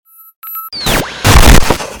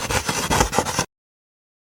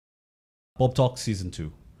Pop Talk Season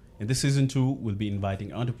 2. In this Season 2, we'll be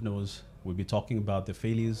inviting entrepreneurs. We'll be talking about their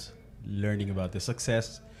failures, learning about their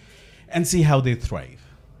success, and see how they thrive.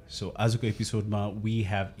 So, आजको एपिसोडमा we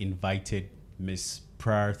have invited Miss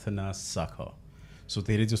Prarthana Saakha. So,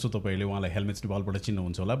 धेरै जसो तपाईहरुले उहाँलाई helmets नेपालबाट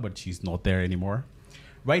चिन्नुहुन्छ होला, but she's not there anymore.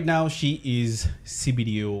 Right now, she is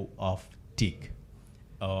CBDO of TIG,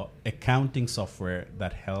 accounting software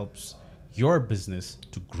that helps your business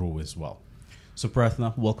to grow as well. So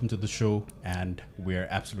Prarthana, welcome to the show, and we're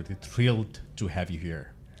absolutely thrilled to have you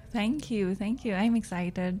here. Thank you. I'm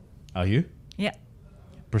excited. Are you? Yeah.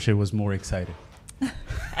 Prashay was more excited.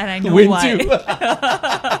 And I know why.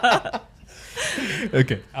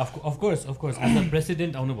 Okay. Of course. As the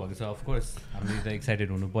president, so of course, I'm really excited.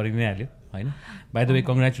 By the way,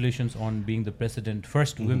 congratulations on being the president.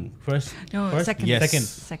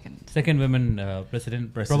 Second women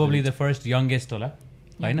president. Probably the first youngest, the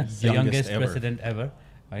youngest president ever.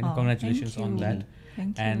 Congratulations on that.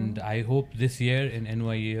 Thank you. And I hope this year in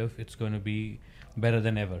NYEF it's going to be better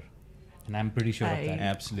than ever. And I'm pretty sure of that.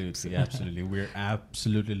 Absolutely. We're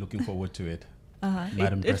absolutely looking forward to it.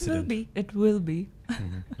 Madam President. It will be. So,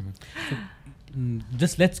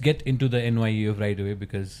 just let's get into the NYEF right away,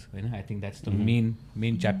 because I think that's the main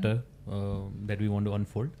chapter that we want to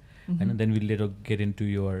unfold. And then we'll later get into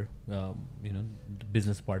your the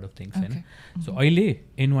business part of things. Okay. So अहिले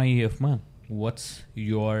NYEF ma, what's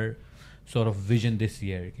your sort of vision this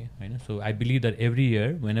year? Okay? So I believe that every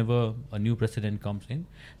year whenever a new president comes in,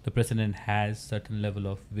 the president has certain level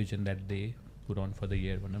of vision that they put on for the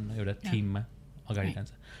year. एउटा theme ma अगाडि जान्छ.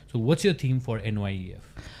 So what's your theme for NYEF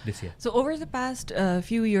this year? So over the past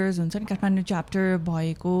few years हुन्छ नि Kathmandu chapter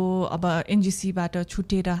भएको अब एनजिसीबाट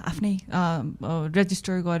छुटेर आफ्नै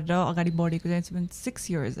resistor गरेर अगाडि बढेको चाहिँ it's been 6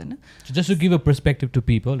 years हैन. So just to give a perspective to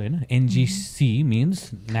people, NGC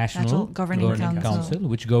means National Governing Council,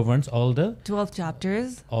 which governs all the 12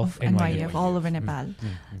 chapters of NYEF all over Nepal.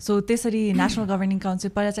 So त्यसरी National Governing Council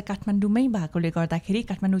पहिला चाहिँ काठमाडौँमै भएकोले गर्दाखेरि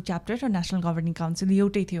काठमाडौँ च्याप्टर र National Governing Council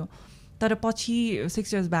एउटै थियो. तर पछि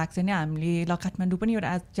 6 years ब्याक चाहिँ हामीले ल काठमाडौँ पनि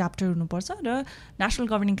एउटा च्याप्टर हुनुपर्छ र नेसनल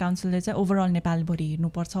गभर्निङ काउन्सिलले चाहिँ ओभरअल नेपालभरि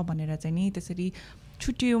हेर्नुपर्छ भनेर चाहिँ नि त्यसरी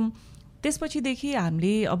छुट्यौँ. त्यसपछिदेखि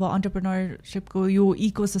हामीले अब अन्टरप्रेन्योरसिपको यो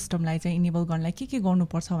इकोसिस्टमलाई चाहिँ इनेबल गर्नलाई के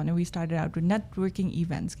गर्नुपर्छ भने we started out with networking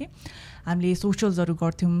events के हामीले सोसियल्सहरू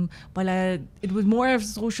गर्थ्यौँ. पहिला इट वाज मोर अफ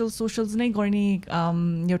सोसियल्स नै गर्ने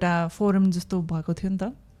एउटा फोरम जस्तो भएको थियो नि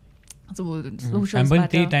त. अनि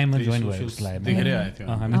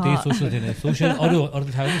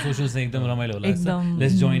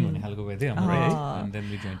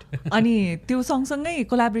त्यो सँगसँगै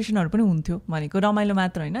कोलाबोरेसनहरू पनि हुन्थ्यो भनेको रमाइलो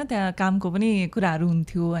मात्र होइन, त्यहाँ कामको पनि कुराहरू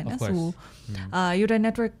हुन्थ्यो होइन. सो एउटा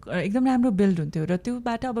नेटवर्क एकदम राम्रो बिल्ड हुन्थ्यो र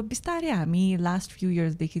त्योबाट अब बिस्तारै हामी लास्ट फ्यु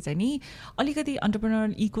इयर्सदेखि चाहिँ नि अलिकति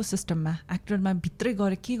अन्टरप्रेन्योरल इकोसिस्टममा एक्टरमा भित्रै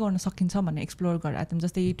गएर के गर्न सकिन्छ भन्ने एक्सप्लोर गरेर थियौँ.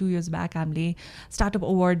 जस्तै 2 years ब्याक हामीले startup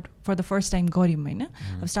award for the first time गऱ्यौँ होइन.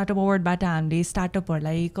 अब स्टार्टअप अवार्डबाट हामीले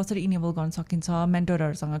स्टार्टअपहरूलाई कसरी इनेबल गर्न सकिन्छ,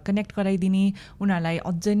 मेन्टरहरूसँग कनेक्ट गराइदिने, उनीहरूलाई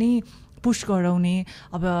अझै नै पुश गराउने.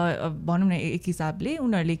 अब भनौँ न एक हिसाबले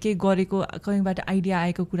उनीहरूले के गरेको कहीँबाट आइडिया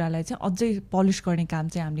आएको कुरालाई चाहिँ अझै पलिस गर्ने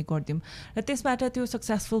काम चाहिँ हामीले गरिदियौँ र त्यसबाट त्यो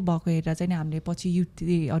सक्सेसफुल भएको हेरेर चाहिँ हामीले पछि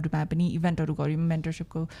युथहरूमा पनि इभेन्टहरू गऱ्यौँ,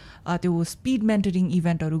 मेन्टरसिपको त्यो स्पिड मेन्टरिङ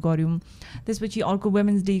इभेन्टहरू गऱ्यौँ. त्यसपछि अर्को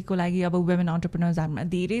वुमेन्स डेको लागि अब वुमेन अन्टरप्रेन्योर्स हाम्रोमा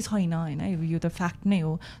धेरै छैन होइन, यो त फ्याक्ट नै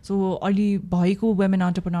हो. सो अलि भएको वुमेन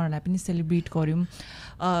अन्टरप्रेन्योरहरूलाई पनि सेलिब्रेट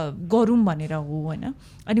गरौँ भनेर हो होइन.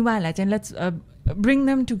 अनि उहाँहरूलाई चाहिँ लेट्स ब्रिङ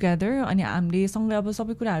देम टुगेदर अनि हामीले सँगै अब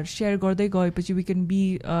सबै कुराहरू सेयर गर्दै गएपछि we can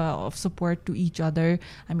be of support to each other.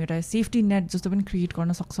 हामी एउटा सेफ्टी नेट जस्तो पनि क्रिएट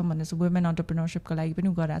गर्न सक्छौँ भन्ने सो वुमेन अन्टरप्रेन्योरसिपको लागि पनि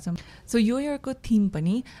गराएको छौँ. सो यो इयरको थिम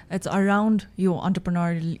पनि इट्स अराउन्ड यो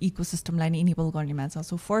अन्टरप्रेन्योरल इकोसिस्टमलाई नै इनेबल गर्नेमा छ.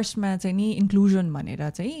 सो फर्स्टमा चाहिँ नि इन्क्लुजन भनेर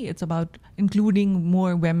चाहिँ it's about including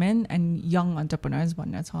more women and young entrepreneurs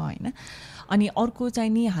भनेर छ होइन. अनि अर्को चाहिँ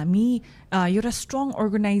नि हामी एउटा स्ट्रङ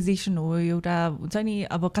अर्गनाइजेसन हो. एउटा हुन्छ नि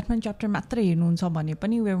अब काठमाडौँ च्याप्टर मात्रै हेर्नुहुन्छ भने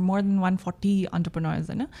पनि we are more than 140 entrepreneurs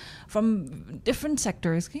होइन, फ्रम डिफ्रेन्ट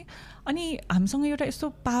सेक्टर्स कि. अनि हामीसँग एउटा यस्तो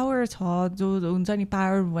पावर छ जो हुन्छ नि,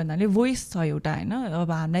 पावर भन्नाले भोइस छ एउटा होइन.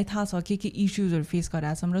 अब हामीलाई थाहा छ के इस्युजहरू फेस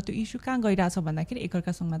गरिरहेको छौँ र त्यो इस्यु कहाँ गइरहेछ भन्दाखेरि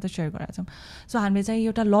एकअर्कासँग मात्र सेयर गरिरहेको छौँ. सो हामीले चाहिँ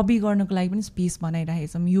एउटा लबी गर्नको लागि पनि स्पेस बनाइरहेको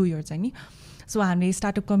छौँ यो इयर चाहिँ नि. सो हामीले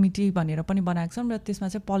स्टार्टअप कमिटी भनेर पनि बनाएको छौँ र त्यसमा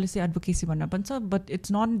चाहिँ पोलिसी एडभोकेसी भनेर पनि छ. But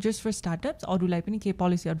it's not just for startups, अरूलाई पनि के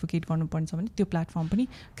पोलिसी एडभोकेट गर्नुपर्छ भने त्यो प्लेटफर्म पनि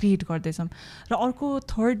क्रिएट गर्दैछौँ. र अर्को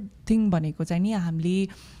थर्ड थिङ भनेको चाहिँ नि हामीले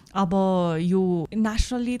अब यो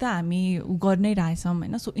नेसनली त हामी गर्नै रहेछौँ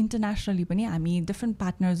होइन सो इन्टरनेसनली पनि हामी डिफ्रेन्ट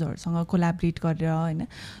पार्टनर्सहरूसँग कोलाबरेट गरेर होइन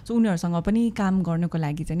सो उनीहरूसँग पनि काम गर्नको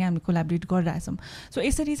लागि चाहिँ हामी कोलाबरेट गरिरहेछौँ सो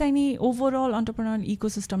यसरी चाहिँ नि ओभरअल एन्टरप्रेन्योरल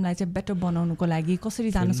इकोसिस्टमलाई चाहिँ बेटर बनाउनुको लागि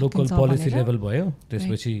कसरी जान सकिन्छ लोकल पोलिसी लेभल भयो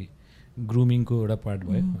त्यसपछि ग्रुमिङको एउटा पार्ट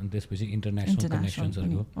भयो अनि त्यसपछि इन्टरनेसनल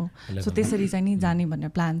कनेक्सन्सहरुको सो त्यसरी चाहिँ नि जाने भन्ने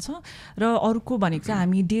प्लान छ र अर्को भनेको चाहिँ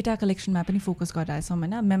हामी डेटा कलेक्सनमा पनि फोकस गरिरहेछौँ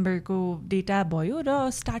होइन मेम्बरको डेटा भयो र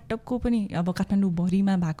स्टार्टअपको पनि अब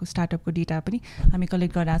काठमाडौँभरिमा भएको स्टार्टअपको डेटा पनि हामी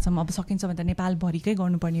कलेक्ट गरिरहेछौँ अब सकिन्छ भने त नेपालभरिकै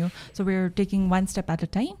गर्नुपर्ने हो so we are taking one step at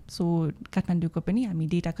a time so काठमाडौँको पनि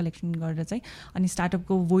हामी डेटा कलेक्सन गरेर चाहिँ अनि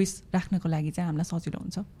स्टार्टअपको भोइस राख्नको लागि चाहिँ हामीलाई सजिलो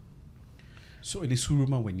हुन्छ So in the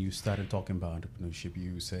Suruma, when you started talking about entrepreneurship,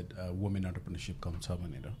 you said women entrepreneurship comes up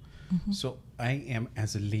on it. So I am,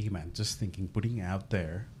 as a layman, just thinking, putting out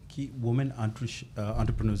there, कि women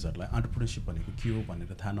entrepreneurs are like entrepreneurship भनेको के हो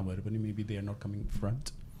भनेर थाहा नभएर पनि maybe they are not coming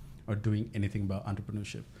front or doing anything about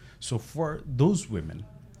entrepreneurship. So for those women,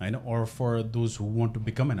 I know, or for those who want to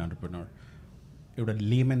become an entrepreneur, एउटा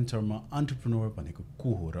layman term entrepreneur भनेको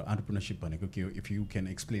को हो र entrepreneurship भनेको के हो, if you can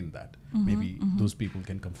explain that, maybe those people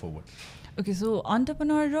can come forward. Okay so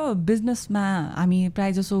entrepreneur र बिजनेसमा हामी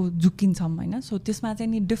प्रायः जसो झुक्किन्छौँ होइन सो त्यसमा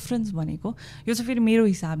चाहिँ नि डिफ्रेन्स भनेको यो चाहिँ फेरि मेरो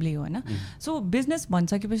हिसाबले हो होइन सो बिजनेस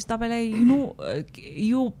भनिसकेपछि तपाईँलाई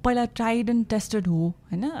यो पहिला ट्राइड एन्ड टेस्टेड हो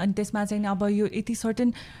होइन अनि त्यसमा चाहिँ अब यो यति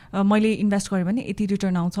सर्टेन मैले इन्भेस्ट गरेँ भने यति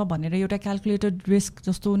रिटर्न आउँछ भनेर एउटा क्यालकुलेटेड रिस्क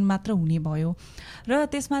जस्तो मात्र हुने भयो र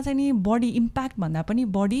त्यसमा चाहिँ नि बढी इम्प्याक्ट भन्दा पनि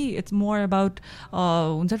बढी इट्स मोर अबाउट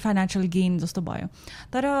हुन्छ फाइनेन्सियल गेन जस्तो भयो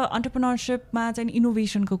तर अन्टरप्रेन्योरसिपमा चाहिँ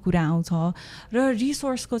इनोभेसनको कुरा आउँछ र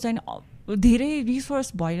रिसोर्सको चाहिँ धेरै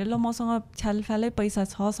रिसोर्स भएर ल मसँग छ्यालफ्यालै पैसा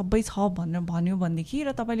छ सबै छ भनेर भन्यो भनेदेखि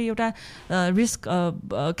र तपाईँले एउटा रिस्क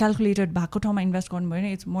क्यालकुलेटेड भएको ठाउँमा इन्भेस्ट गर्नुभयो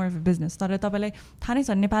भने it's more of a business तर तपाईँलाई थाहा नै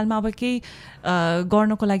छ नेपालमा अब केही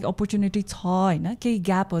गर्नको लागि अपर्च्युनिटी छ होइन केही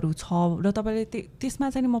ग्यापहरू छ र तपाईँले त्यसमा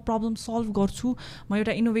चाहिँ म प्रब्लम सल्भ गर्छु म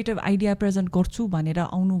एउटा इनोभेटिभ आइडिया प्रेजेन्ट गर्छु भनेर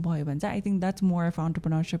आउनुभयो भने चाहिँ I think that's more of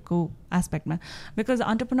अन्टरप्रेन्योरसिपको एस्पेक्टमा बिकज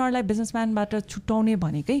अन्टरप्रेन्योरलाई बिजनेसम्यानबाट छुट्याउने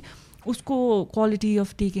भनेकै उसको क्वालिटी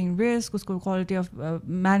अफ टेकिङ रिस्क उसको क्वालिटी अफ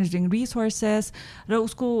म्यानेजिङ रिसोर्सेस र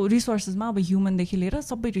उसको रिसोर्सेसमा अब ह्युमनदेखि लिएर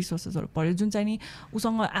सबै रिसोर्सेसहरू पऱ्यो जुन चाहिँ नि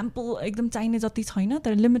उसँग एम्पल एकदम चाहिने जति छैन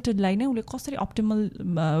तर लिमिटेडलाई नै उसले कसरी अप्टिमल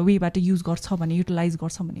वेबाट युज गर्छ भने युटिलाइज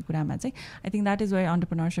गर्छ भन्ने कुरामा चाहिँ I think that is where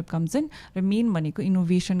entrepreneurship comes in र मेन भनेको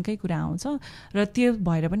इनोभेसनकै कुरा आउँछ र त्यो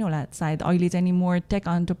भएर पनि होला सायद अहिले चाहिँ नि मोर टेक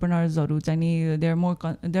अन्टरप्रेन्योर्सहरू चाहिँ नि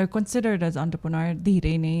they are considered as entrepreneur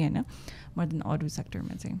धेरै नै होइन more than अरू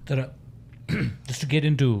सेक्टरमा चाहिँ तर just to get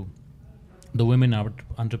into the women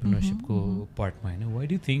entrepreneurship को पार्टमा होइन why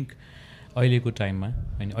do you think अहिलेको टाइममा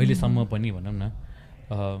होइन अहिलेसम्म पनि भनौँ न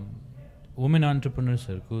वुमेन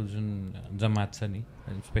अन्टरप्रेन्योर्सहरूको जुन जमात छ नि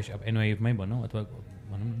स्पेसली अब एनवाइएफमै भनौँ अथवा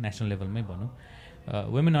भनौँ नेसनल लेभलमै भनौँ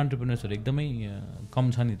वुमेन अन्टरप्रेन्योर्सहरू एकदमै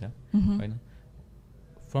कम छ नि त होइन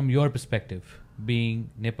from your perspective being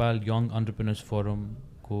Nepal young entrepreneurs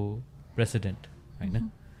फोरमको प्रेसिडेन्ट होइन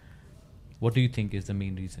What do you think is the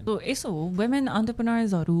main reason? So, यसो हो वुमेन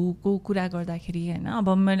अन्टरप्रेन्योर्सहरूको कुरा गर्दाखेरि होइन अब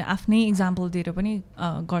मैले आफ्नै इक्जाम्पल दिएर पनि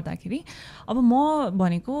गर्दाखेरि अब म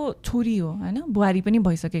भनेको छोरी हो होइन बुहारी पनि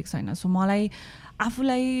भइसकेको छैन सो मलाई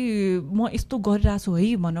आफूलाई म यस्तो गरिरहेको छु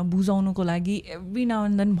है भनेर बुझाउनुको लागि एभ्री नाउ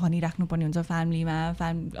एन्ड देन भनिराख्नुपर्ने हुन्छ फ्यामिलीमा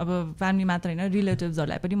अब फ्यामिली मात्र होइन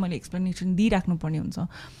रिलेटिभ्सहरूलाई पनि मैले एक्सप्लेनेसन दिइराख्नुपर्ने हुन्छ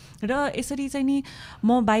र यसरी चाहिँ नि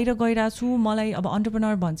म बाहिर गइरहेको छु मलाई अब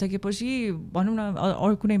अन्टरप्रेन्योर भनिसकेपछि भनौँ न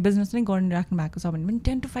अरू कुनै बिजनेस नै गरिराख्नु भएको छ भने पनि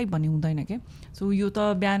 10 to 5 भन्ने हुँदैन क्या सो यो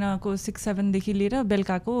त बिहानको 6-7देखि लिएर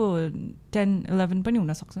बेलुकाको 10-11 पनि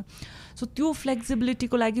हुनसक्छ सो त्यो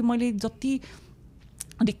फ्लेक्सिबिलिटीको लागि मैले जति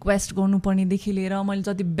रिक्वेस्ट गर्नुपर्नेदेखि लिएर मैले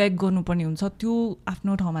जति बेग गर्नुपर्ने हुन्छ त्यो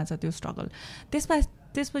आफ्नो ठाउँमा छ त्यो स्ट्रगल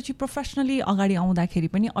त्यसपछि प्रोफेसनली अगाडि आउँदाखेरि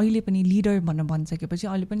पनि अहिले पनि लिडर भनेर भनिसकेपछि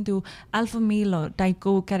अहिले पनि त्यो अल्फा मेल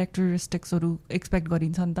टाइपको क्यारेक्टरिस्टिक्सहरू एक्सपेक्ट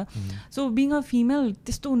गरिन्छ नि त सो बिङ अ फिमेल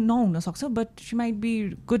त्यस्तो नहुनसक्छ but she might be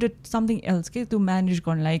good at something else के त्यो म्यानेज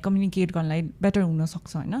गर्नलाई कम्युनिकेट गर्नलाई बेटर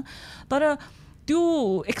हुनसक्छ होइन तर त्यो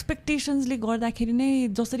एक्सपेक्टेसन्सले गर्दाखेरि नै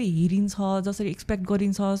जसरी हेरिन्छ जसरी एक्सपेक्ट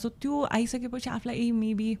गरिन्छ सो त्यो आइसकेपछि आफूलाई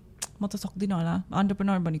मेबी म त सक्दिनँ होला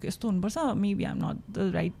अन्टरप्रेन्योर भनेको यस्तो हुनुपर्छ maybe I'm not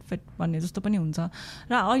the right fit भन्ने जस्तो पनि हुन्छ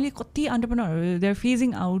र अहिले कति अन्टरप्रेन्योरहरू दे आर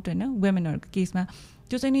फेजिङ आउट होइन वुमेनहरूको केसमा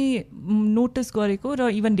त्यो चाहिँ नि नोटिस गरेको र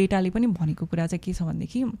इभन डेटाले पनि भनेको कुरा चाहिँ के छ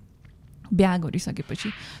भनेदेखि बिहा गरिसकेपछि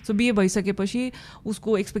सो बिहे भइसकेपछि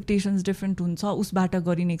उसको एक्सपेक्टेसन्स डिफ्रेन्ट हुन्छ उसबाट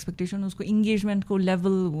गरिने एक्सपेक्टेसन उसको इङ्गेजमेन्टको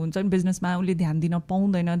लेभल हुन्छ नि बिजनेसमा उसले ध्यान दिन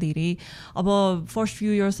पाउँदैन धेरै अब फर्स्ट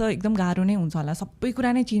फ्यु इयर्स त एकदम गाह्रो नै हुन्छ होला सबै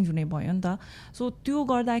कुरा नै चेन्ज हुने भयो नि त सो त्यो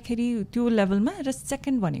गर्दाखेरि त्यो लेभलमा र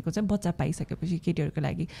सेकेन्ड भनेको चाहिँ बच्चा पाइसकेपछि केटीहरूको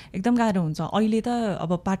लागि एकदम गाह्रो हुन्छ अहिले त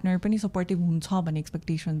अब पार्टनर पनि सपोर्टिभ हुन्छ भन्ने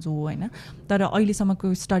एक्सपेक्टेसन्स हो होइन तर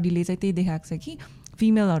अहिलेसम्मको स्टडीले चाहिँ त्यही देखाएको छ कि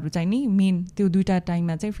फिमेलहरू चाहिँ नि मेन त्यो दुईवटा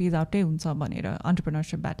टाइममा चाहिँ फेज आउटै हुन्छ भनेर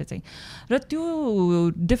अन्टरप्रेनरसिपबाट चाहिँ र त्यो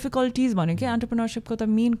डिफिकल्टिज भनेको अन्टरप्रेनरसिपको त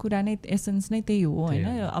मेन कुरा नै एसेन्स नै त्यही हो होइन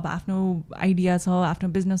अब आफ्नो आइडिया छ आफ्नो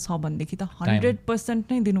बिजनेस छ भनेदेखि त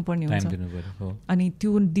 100% नै दिनुपर्ने हुन्छ अनि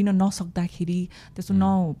त्यो दिन नसक्दाखेरि त्यस्तो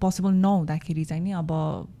पोसिबल नहुँदाखेरि चाहिँ नि अब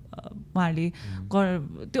उहाँहरूले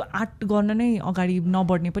त्यो आर्ट गर्न नै अगाडि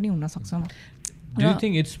नबढ्ने पनि हुनसक्छ do you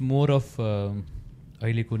think it's more of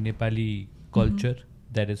अहिलेको Nepali culture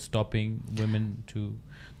that is stopping women to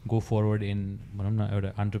go forward in भनौँ न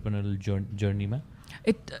एउटा entrepreneurial journey मा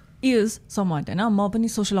इट इज समट होइन म पनि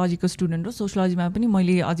सोसियोलोजीको स्टुडेन्ट हो सोसियोलोजीमा पनि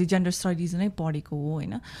मैले अझै जेन्डर स्टडिज नै पढेको हो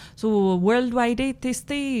होइन सो वर्ल्ड वाइडै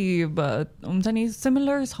त्यस्तै हुन्छ नि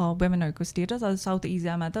सिमिलर छ वुमेनहरूको स्टेटस साउथ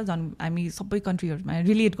एसियामा त झन् हामी सबै कन्ट्रीहरूमा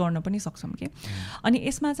रिलेट गर्न पनि सक्छौँ कि अनि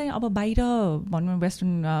यसमा चाहिँ अब बाहिर भनौँ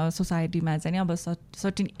वेस्टर्न सोसाइटीमा चाहिँ अब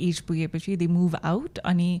सर्टेन एज पुगेपछि दे मुभ आउट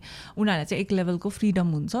अनि उनीहरूलाई चाहिँ एक लेभलको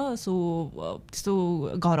फ्रिडम हुन्छ सो त्यस्तो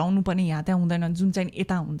घर आउनु पनि यहाँ त्यहाँ हुँदैन जुन चाहिँ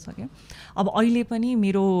यता हुन्छ क्या अब अहिले पनि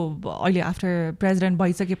मेरो अहिले आफ्टर प्रेसिडेन्ट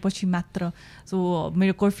भइसकेपछि मात्र सो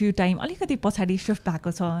मेरो कर्फ्यू टाइम अलिकति पछाडि सिफ्ट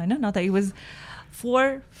भएको छ होइन न त इट वाज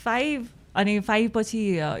 4-5 अनि 5 पछि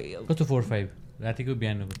कस्तो 4-5 रातिको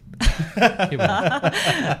बिहान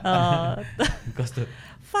कस्तो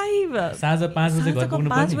 5 साँझ 5 बजे घर पुग्नु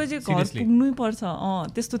 5 बजे घर पुग्नै पर्छ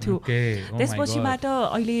त्यस्तो थियो त्यसपछिबाट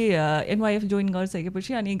अहिले एनवाइएफ जोइन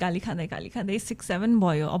गरिसकेपछि अनि गाली खाँदै 6-7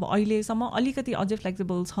 भयो अब अहिलेसम्म अलिकति अझै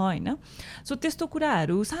फ्लेक्सिबल छ होइन सो त्यस्तो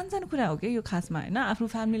कुराहरू सानो कुरा हो क्या यो खासमा होइन आफ्नो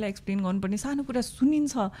फ्यामिलीलाई एक्सप्लेन गर्नुपर्ने सानो कुरा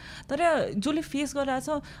सुनिन्छ तर जसले फेस गरिरहेको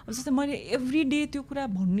छ अब जस्तै मैले एभ्री डे त्यो कुरा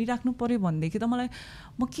भनिराख्नु पऱ्यो भनेदेखि त मलाई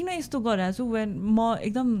म किन यस्तो गरिरहेको छु वेन म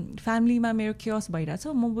एकदम फ्यामिलीमा मेरो केयस भइरहेछ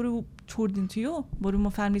म बरु छोडिदिन्छु यो बरु म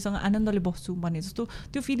फ्यामिलीसँग आनन्दले बस्छु भन्ने जस्तो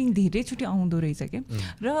त्यो फिलिङ धेरैचोटि आउँदो रहेछ क्या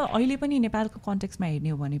र अहिले पनि नेपालको कन्टेक्स्टमा हेर्ने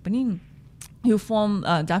हो भने पनि यो फर्म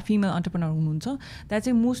जहाँ फिमेल अन्टरप्रेनर हुनुहुन्छ त्यहाँ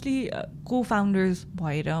चाहिँ मोस्टली को फाउन्डर्स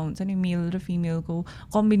भएर हुन्छ नि मेल र फिमेलको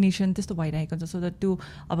कम्बिनेसन त्यस्तो भइरहेको हुन्छ सो द्याट त्यो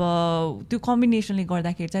अब त्यो कम्बिनेसनले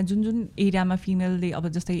गर्दाखेरि चाहिँ जुन एरियामा फिमेलले अब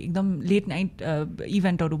जस्तै एकदम लेट नाइट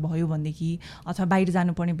इभेन्टहरू भयो भनेदेखि अथवा बाहिर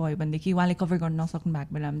जानुपर्ने भयो भनेदेखि उहाँले कभर गर्न नसक्नु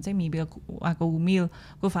भएको बेलामा चाहिँ मेबी उहाँको मेल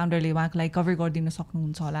को फाउन्डरले उहाँको लागि कभर गरिदिन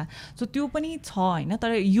सक्नुहुन्छ होला सो त्यो पनि छ होइन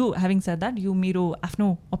तर यो ह्याभिङ सेड द्याट यो मेरो आफ्नो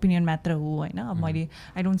ओपिनियन मात्र हो होइन अब मैले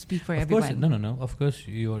I don't speak for everyone No, of course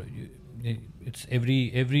it's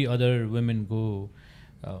every other women go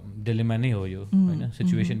dilemma नै हो यो हैन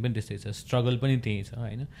सिचुएसन पनि त्यस्तै छ स्ट्रगल पनि त्यही छ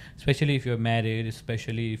हैन specially if you are married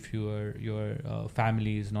specially if your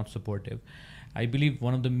family is not supportive I believe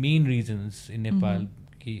one of the main reasons in Nepal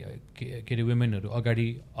के अरे वुमेनहरू अगाडि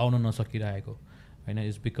आउन नसकिरहेको हैन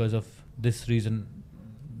is because of this reason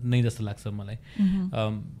नै जस्तो लाग्छ मलाई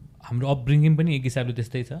हाम्रो अपब्रिङ्गिङ पनि एक हिसाबले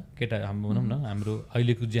त्यस्तै छ केटा हाम्रो भनौँ न हाम्रो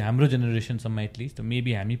अहिलेको हाम्रो जेनेरेसनसम्म एटलिस्ट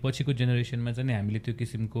मेबी हामी पछिको जेनेरेसनमा चाहिँ हामीले त्यो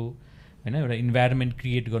किसिमको होइन एउटा इन्भाइरोमेन्ट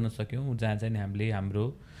क्रिएट गर्न सक्यौँ जहाँ चाहिँ हामीले हाम्रो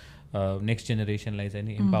नेक्स्ट जेनेरेसनलाई चाहिँ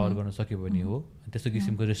नि इम्पावर गर्न सक्यो भने हो त्यस्तो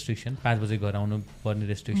किसिमको रेस्ट्रिक्सन 5 बजे घर आउनु पर्ने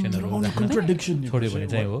रेस्ट्रिक्सनहरू छोड्यो भने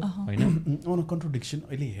चाहिँ हो होइन कन्ट्रडिक्सन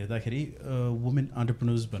अहिले हेर्दाखेरि वुमेन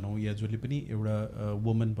अन्टरप्रेनर्स भनौँ या जसले पनि एउटा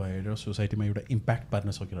वुमन भएर सोसाइटीमा एउटा इम्प्याक्ट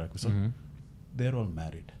पार्न सकिरहेको छ they are all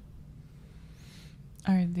married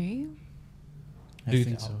Are they? I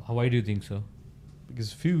think so. Why do you think so? Because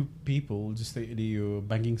few people just यो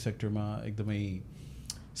banking sector मा एकदमै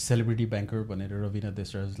celebrity banker भनेर रविना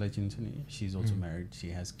देशराजलाई चिन्छ नि she is also married she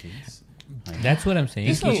has kids That's what I'm saying.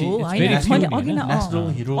 It's very national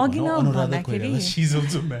hero Anuradha Koirala she is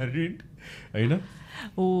also married हैन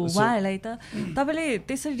हो उहाँहरूलाई त तपाईँले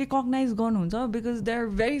त्यसरी रिकगनाइज गर्नुहुन्छ because they are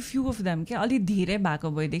very few of them क्या अलिक धेरै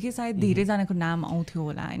भएको भएदेखि सायद धेरैजनाको नाम आउँथ्यो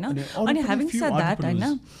होला होइन अनि ह्याभिङ सेड द्याट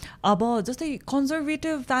होइन अब जस्तै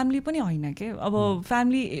कन्जर्भेटिभ फ्यामिली पनि होइन के अब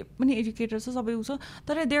फ्यामिली पनि एजुकेटेड छ सबै उ छ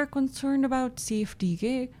तर they are concern about safety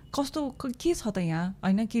के कस्तो के छ त यहाँ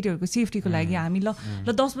होइन केटीहरूको सेफ्टीको लागि हामी ल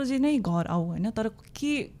 10 बजे नै घर आऊ होइन तर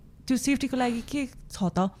के त्यो सेफ्टीको लागि के छ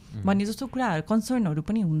त भन्ने जस्तो कुराहरू कन्सर्नहरू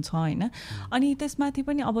पनि हुन्छ होइन अनि त्यसमाथि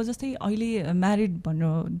पनि अब जस्तै अहिले म्यारिड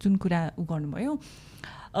भनेर जुन कुरा उ गर्नुभयो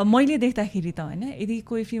मैले देख्दाखेरि त होइन यदि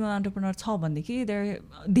कोही फिमेल अन्टरप्रेनर छ भनेदेखि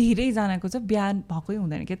धेरैजनाको चाहिँ बिहा भएकै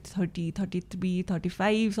हुँदैन क्या 30, 33,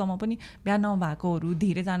 35सम्म पनि बिहा नभएकोहरू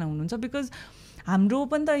धेरैजना हुनुहुन्छ बिकज हाम्रो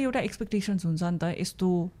पनि त एउटा एक्सपेक्टेसन्स हुन्छ नि त यस्तो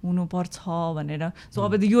हुनुपर्छ भनेर सो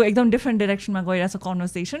अब यो एकदम डिफ्रेन्ट डिरेक्सनमा गइरहेको छ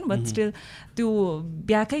कन्भर्सेसन बट स्टिल त्यो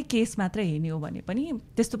बिहाकै केस मात्रै हेर्ने हो भने पनि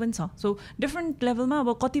त्यस्तो पनि छ सो डिफ्रेन्ट लेभलमा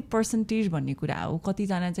अब कति पर्सेन्टेज भन्ने कुरा हो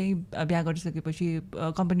कतिजना चाहिँ बिहा गरिसकेपछि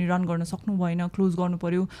कम्पनी रन गर्न सक्नु भएन क्लोज गर्नु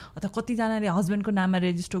पऱ्यो अथवा कतिजनाले हस्बेन्डको नाममा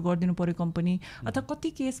रेजिस्टर गरिदिनु पऱ्यो कम्पनी अथवा कति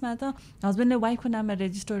केसमा त हस्बेन्डले वाइफको नाममा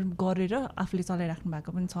रेजिस्टर गरेर आफूले चलाइराख्नु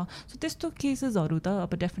भएको पनि छ सो त्यस्तो केसेसहरू त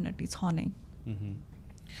अब डेफिनेटली छ नै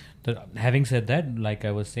तर having shed that like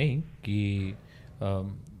I was saying कि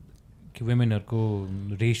वुमेनहरूको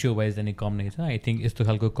रेसियो वाइज जाने कम नै छ आई थिङ्क यस्तो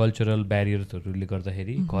खालको कल्चरल ब्यारियर्सहरूले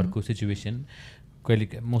गर्दाखेरि घरको सिचुएसन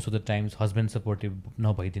कहिले most of the times husband supportive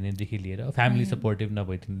नभइदिनेदेखि लिएर फ्यामिली सपोर्टिभ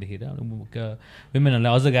नभइदिनेदेखि लिएर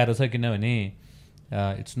वुमेनहरूलाई अझ गाह्रो छ किनभने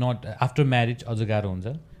इट्स नट आफ्टर म्यारिज अझ गाह्रो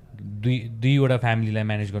हुन्छ दुईवटा फ्यामिलीलाई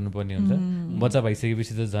म्यानेज गर्नुपर्ने हुन्छ बच्चा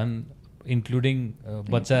भइसकेपछि त झन् इन्क्लुडिङ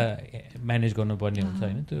बच्चा म्यानेज गर्नुपर्ने हुन्छ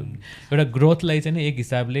होइन त्यो एउटा ग्रोथलाई चाहिँ एक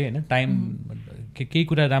हिसाबले होइन टाइम केही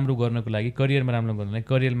कुरा राम्रो गर्नको लागि करियरमा राम्रो गर्नलाई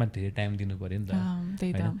करियरमा धेरै टाइम दिनु पऱ्यो नि त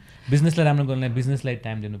होइन बिजनेसलाई राम्रो गर्नलाई बिजनेसलाई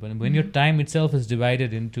टाइम दिनु पऱ्यो when your time it self is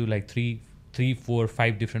divided into like 3, 4,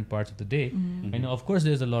 5 different parts of the day. And of course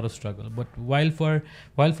there's a lot of struggle, but while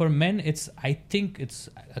for men I think it's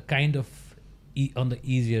a kind of on the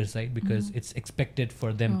easier side because it's expected for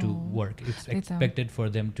them to work, it's expected for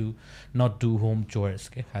them to not do home chores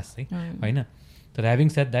okay khasai haina but having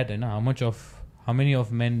said that how many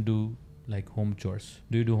of men do like home chores?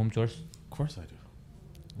 Do you do home chores? Of course I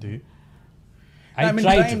do you? I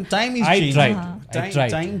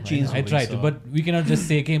try to but we cannot just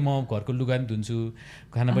say के म घरको लुगा पनि धुन्छु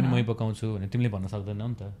खाना पनि मै पकाउँछु भने तिमीले भन्न सक्दैनौ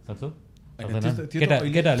नि त सक्छौ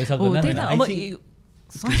केटाहरूले सक्दैन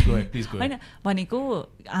होइन भनेको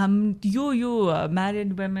यो म्यारिड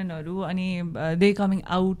वुमेनहरू अनि दे कमिङ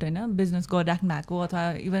आउट होइन बिजनेस गरिराख्नु भएको अथवा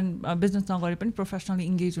इभन बिजनेस नगरे पनि प्रोफेसनली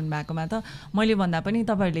इङ्गेज हुनुभएकोमा त मैले भन्दा पनि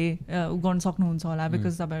तपाईँहरूले गर्न सक्नुहुन्छ होला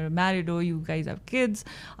बिकज तपाईँहरू म्यारिड हो यु गाइज हेभ किड्स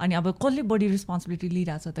अनि अब कसले बढी रेस्पोन्सिबिलिटी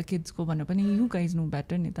लिइरहेको छ त किड्सको भनेर पनि यु गाइज नो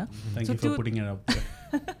बेटर नि त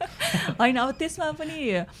होइन अब त्यसमा पनि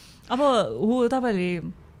अब हो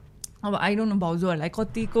तपाईँहरूले अब आई डोन्ट नो भाउजूहरूलाई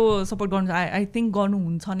कतिको सपोर्ट गर्नु आई थिङ्क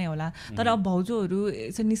गर्नुहुन्छ नै होला तर अब भाउजूहरू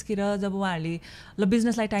यसरी निस्केर जब उहाँहरूले ल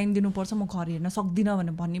बिजनेसलाई टाइम दिनुपर्छ म घर हेर्न सक्दिनँ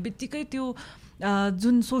भनेर भन्ने बित्तिकै त्यो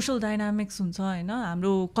जुन सोसल डाइनामिक्स हुन्छ होइन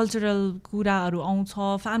हाम्रो कल्चरल कुराहरू आउँछ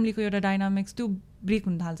फ्यामिलीको एउटा डाइनामिक्स त्यो ब्रेक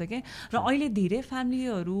हुन थाल्छ क्या र अहिले धेरै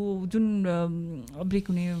फ्यामिलीहरू जुन ब्रेक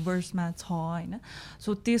हुने वर्षमा छ होइन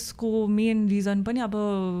सो त्यसको मेन रिजन पनि अब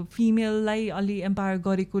फिमेललाई अलि एम्पावर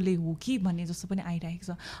गरेकोले हो कि भन्ने जस्तो पनि आइरहेको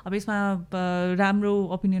छ अब यसमा राम्रो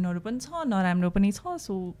ओपिनियनहरू पनि छ नराम्रो पनि छ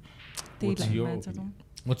सो त्यही लागि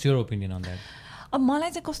What's your opinion on that? अब मलाई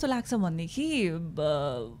चाहिँ कस्तो लाग्छ भनेदेखि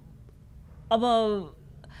अब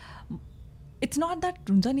इट्स नट द्याट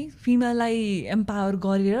हुन्छ नि फिमेललाई एम्पावर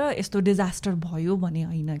गरेर यस्तो डिजास्टर भयो भने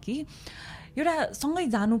होइन कि एउटा सँगै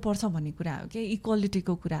जानुपर्छ भन्ने कुरा हो क्या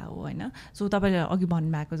इक्वालिटीको कुरा हो होइन सो तपाईँले अघि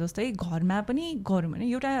भन्नुभएको जस्तै घरमा पनि गरौँ भने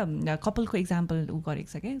एउटा कपलको इक्जाम्पल उ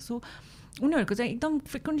गरेको छ क्या सो उनीहरूको चाहिँ एकदम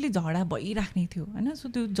फ्रिक्वेन्टली झगडा भइराख्ने थियो होइन सो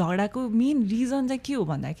त्यो झगडाको मेन रिजन चाहिँ के हो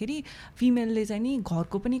भन्दाखेरि फिमेलले चाहिँ नि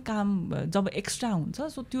घरको पनि काम जब एक्स्ट्रा हुन्छ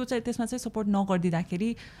सो त्यो चाहिँ त्यसमा चाहिँ सपोर्ट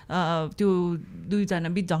नगरिदिँदाखेरि त्यो दुईजना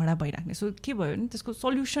बिच झगडा भइराख्ने सो के भयो भने त्यसको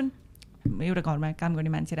सल्युसन एउटा घरमा काम गर्ने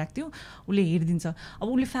मान्छे राख्थ्यो उसले हेरिदिन्छ अब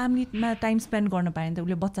उसले फ्यामिलीमा टाइम स्पेन्ड गर्न पायो भने त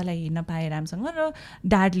उसले बच्चालाई हेर्न पाए राम्रोसँग र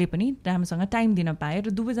ड्याडले पनि राम्रोसँग टाइम दिन पाए र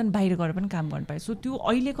दुवैजना बाहिर गएर पनि काम गर्न पाए सो त्यो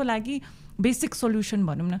अहिलेको लागि बेसिक सल्युसन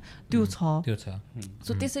भनौँ न त्यो छ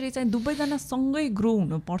सो त्यसरी चाहिँ दुवैजना सँगै ग्रो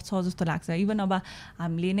हुनुपर्छ जस्तो लाग्छ इभन अब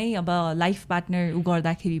हामीले नै अब लाइफ पार्टनर उ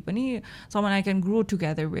गर्दाखेरि पनि समन I can grow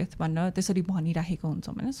together with भनेर त्यसरी भनिराखेको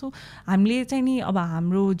हुन्छौँ होइन सो हामीले चाहिँ नि अब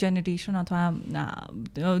हाम्रो जेनेरेसन अथवा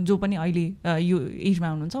जो पनि अहिले यो एजमा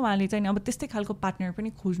हुनुहुन्छ उहाँले चाहिँ अब त्यस्तै खालको पार्टनर पनि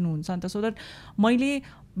खोज्नुहुन्छ नि त सो द्याट मैले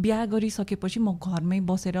बिहा गरिसकेपछि म घरमै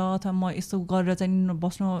बसेर अथवा म यस्तो गरेर चाहिँ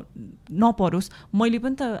बस्नु नपरोस् मैले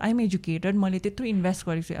पनि त आइएम एजुकेटेड मैले त्यत्रो इन्भेस्ट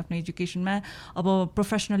गरेको छु आफ्नो एजुकेसनमा अब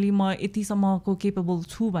प्रोफेसनली म यतिसम्मको केपेबल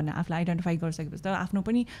छु भनेर आफूलाई आइडेन्टिफाई गरिसकेपछि त आफ्नो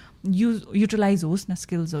पनि युटिलाइज होस् न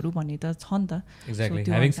स्किल्सहरू भन्ने त छ नि त exactly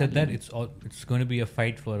having shed that it's going to be a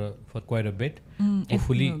fight for quite a bit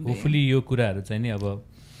hopefully यो कुराहरू चाहिँ नि अब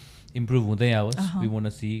इम्प्रुभ हुँदै आओस् we want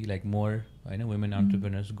to see like more होइन वुमेन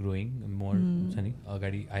एन्टरप्रेनर्स ग्रोइङ मोर हुन्छ नि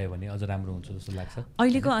अगाडि आयो भने अझ राम्रो हुन्छ जस्तो लाग्छ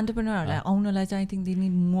अहिलेको एन्टरप्रेनरहरूलाई आउनलाई चाहिँ I think they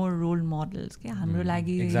need more role models के हाम्रो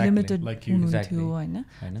लागि लिमिटेड हुनुहुन्थ्यो होइन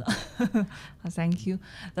थ्याङ्क यू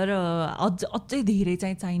तर अझै धेरै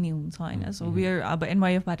चाहिँ चाहिने हुन्छ होइन सो वी आर अब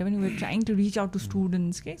एनवाइएफबाट पनि we are trying to reach out to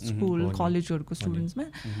students के स्कुल कलेजहरूको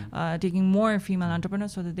स्टुडेन्ट्समा taking more female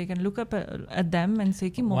entrepreneurs so that they can look up at them and से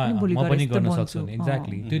कि म पनि गर्न सक्छु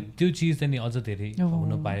एक्ज्याक्टली त्यो चिज चाहिँ नि अझ धेरै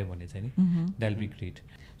हुन पायो भने चाहिँ नि that be great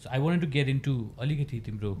so I want to get into अलिकति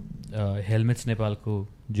तिम्रो हेलमेट्स नेपालको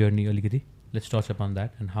जर्नी अलिकति let's touch upon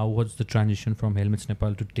that and how was the transition from helmets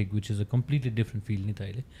Nepal to take which is a completely different field नि त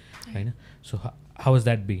अहिले होइन so how was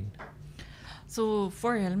that been so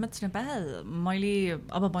for helmets Nepal मैले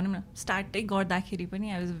अब भनौँ न स्टार्टै गर्दाखेरि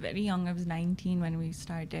पनि I was very young I was 19 when we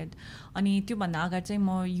started अनि त्योभन्दा अगाडि चाहिँ म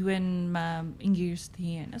युएनमा इङ्गेज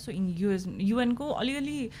थिएँ होइन सो युएनको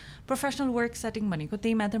अलिअलि प्रोफेसनल वर्क सेटिङ भनेको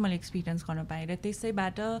त्यही मात्र मैले एक्सपिरियन्स गर्न पाएँ र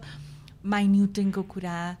त्यसैबाट माइन्युटिङको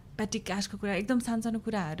कुरा पेटी क्यासको कुरा एकदम सानो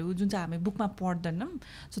कुराहरू जुन चाहिँ हामी बुकमा पढ्दैनौँ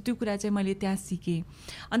सो त्यो कुरा चाहिँ मैले त्यहाँ सिकेँ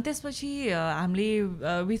अनि त्यसपछि हामीले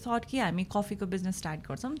वी थट कि हामी कफीको बिजनेस स्टार्ट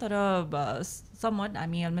गर्छौँ तर समवट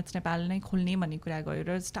हामी हेलमेट्स नेपाल नै खोल्ने भन्ने कुरा गयो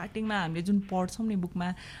र स्टार्टिङमा हामीले जुन पढ्छौँ नि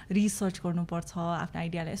बुकमा रिसर्च गर्नुपर्छ आफ्नो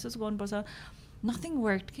आइडियालाई यसो गर्नुपर्छ नथिङ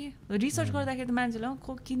वर्क के रिसर्च गर्दाखेरि त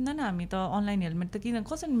मान्छेलाई किन्दैन हामी त अनलाइन हेलमेट त किन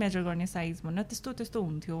कसरी मेजर गर्ने साइज भनेर त्यस्तो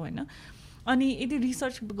हुन्थ्यो होइन अनि यदि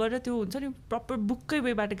रिसर्च गरेर त्यो हुन्छ नि प्रपर बुककै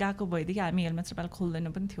वेबाट गएको भएदेखि हामी हेलमेट्स नेपाल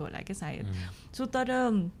खोल्दैन पनि थियो होला क्या सायद सो तर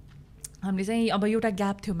हामीले चाहिँ अब एउटा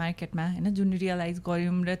ग्याप थियो मार्केटमा होइन जुन रियलाइज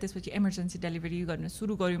गऱ्यौँ र त्यसपछि इमर्जेन्सी डेलिभरी गर्न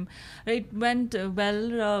सुरु गऱ्यौँ र इट वेन्ट वेल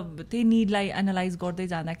र त्यही निडलाई एनालाइज गर्दै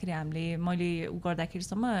जाँदाखेरि मैले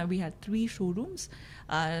गर्दाखेरिसम्म वी ह्याड 3 सोरुम्स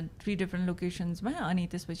 3 डिफ्रेन्ट लोकेसन्समा अनि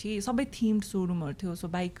त्यसपछि सबै थिम्ड सोरुमहरू थियो सो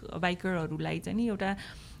बाइकरहरूलाई चाहिँ नि एउटा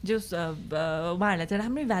जस उहाँहरूलाई चाहिँ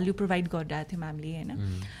राम्रै भ्याल्यु प्रोभाइड गरिरहेको थियौँ हामीले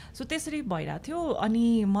होइन सो त्यसरी भइरहेको थियो अनि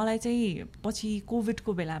मलाई चाहिँ पछि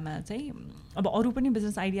कोभिडको बेलामा चाहिँ अब अरू पनि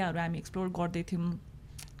बिजनेस आइडियाहरू हामी एक्सप्लोर गर्दै थियौँ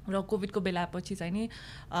र कोभिडको बेलापछि चाहिँ नि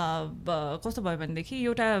कस्तो भयो भनेदेखि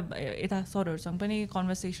एउटा यता सरहरूसँग पनि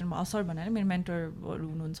कन्भर्सेसनमा सर भनेर मेरो मेन्टरहरू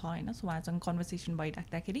हुनुहुन्छ होइन सो उहाँसँग कन्भर्सेसन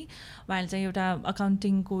भइराख्दाखेरि उहाँले चाहिँ एउटा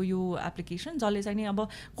अकाउन्टिङको यो एप्लिकेसन जसले चाहिँ नि अब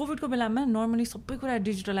कोभिडको बेलामा नर्मली सबै कुरा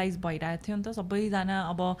डिजिटलाइज भइरहेको थियो नि त सबैजना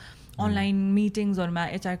अब अनलाइन मिटिङ्सहरूमा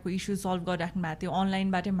एचआरको इस्यु सल्भ गरिराख्नु भएको थियो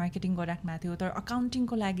अनलाइनबाटै मार्केटिङ गरिराख्नु भएको थियो तर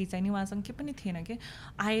अकाउन्टिङको लागि चाहिँ नि उहाँसँग के पनि थिएन कि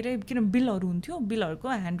आएर किन बिलहरू हुन्थ्यो बिलहरूको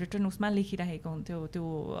ह्यान्ड रिटन उसमा लेखिरहेको हुन्थ्यो त्यो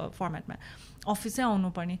फर्मेटमा अफिसै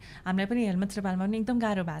आउनुपर्ने हामीलाई पनि हेलमेट्स नेपालमा पनि एकदम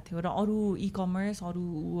गाह्रो भएको थियो र अरू इकमर्स अरू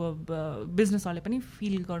बिजनेसहरूले पनि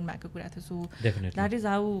फिल गर्नुभएको कुरा थियो सो द्याट इज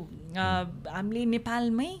हाउ हामीले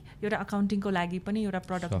नेपालमै एउटा अकाउन्टिङको लागि पनि एउटा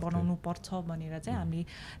प्रडक्ट बनाउनु पर्छ भनेर चाहिँ हामीले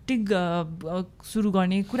टिग सुरु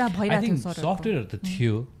गर्ने कुरा भइरहेको थियो सफ्टवेयरहरू त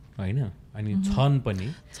थियो होइन अनि छन् पनि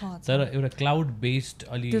तर एउटा क्लाउड बेस्ड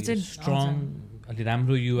अलि स्ट्रङ अलि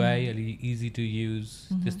राम्रो युआई अलि इजी टु युज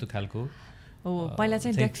त्यस्तो खालको हो पहिला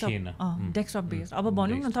चाहिँ डेस्कटप बेस्ड अब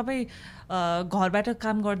भनौँ न तपाईँ घरबाट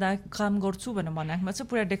काम गर्छु भनेर भन्दाखेरिमा चाहिँ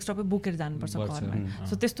पुरा डेस्कटपै बोकेर जानुपर्छ घरमा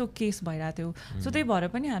सो त्यस्तो केस भइरहेको थियो सो त्यही भएर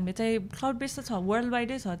पनि हामीले चाहिँ क्लाउड बेस्ड त छ वर्ल्ड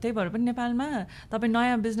वाइडै छ त्यही भएर पनि नेपालमा तपाईँ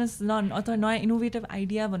नयाँ बिजनेस अथवा नयाँ इनोभेटिभ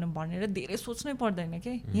आइडिया भनेर धेरै सोच्नै पर्दैन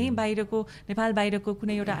कि यहीँ बाहिरको नेपाल बाहिरको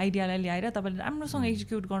कुनै एउटा आइडियालाई ल्याएर तपाईँले राम्रोसँग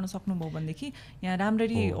एक्जिक्युट गर्न सक्नुभयो भनेदेखि यहाँ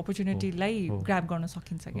राम्ररी अपर्च्युनिटीलाई ग्राब गर्न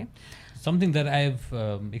सकिन्छ क्या something that I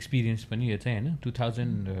have experience पनि यो चाहिँ होइन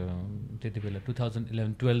 2000 त्यति बेला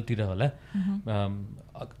 2011-12 तिर होला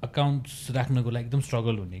अकाउन्ट्स राख्नको लागि एकदम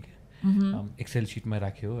स्ट्रगल हुने क्या एक्सेल सिटमा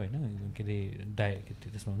राख्यो होइन के अरे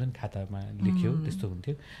त्यसमा हुन्छ नि खातामा लेख्यो त्यस्तो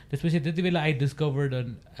हुन्थ्यो त्यसपछि त्यति बेला I discovered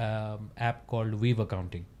an app called wave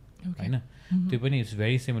accounting होइन त्यो पनि it's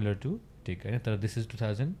very similar to take होइन तर दिस इज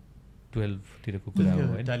 2012 तिरको कुरा हो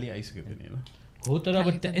होइन हो तर अब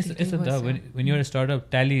यस्तो त when you're startup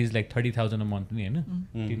tally is like 30,000 a month नि होइन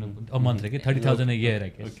अ मन्थ कि 30,000 अ इयर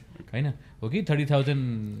होइन हो कि 30,000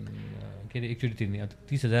 के अरे एकचोटि तिर्ने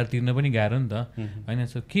 30,000 तिर्न पनि गाह्रो नि त होइन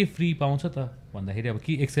सो के फ्री पाउँछ त भन्दाखेरि अब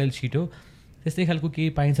कि एक्सेल सिट हो त्यस्तै खालको केही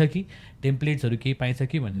पाइन्छ कि टेम्प्लेट्सहरू केही पाइन्छ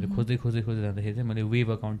कि भनेर खोज्दै जाँदाखेरि चाहिँ मैले वेभ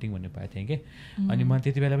अकाउन्टिङ भन्ने पाएको थिएँ कि अनि मलाई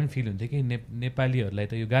त्यति बेला पनि फिल हुन्थ्यो कि नेपालीहरूलाई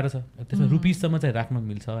त यो गाह्रो छ त्यसमा रुपिससम्म चाहिँ राख्न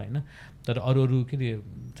मिल्छ होइन तर अरू के अरे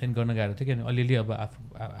चाहिँ गर्न गाह्रो थियो किनभने अलिअलि अब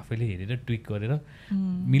आफैले हेरेर ट्विक गरेर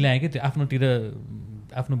मिलाएँ कि त्यो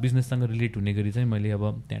आफ्नो बिजनेससँग रिलेट हुने गरी चाहिँ मैले अब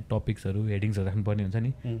त्यहाँ टपिक्सहरू हेडिङ्सहरू राख्नुपर्ने हुन्छ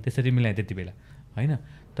नि त्यसरी मिलाएँ त्यति बेला होइन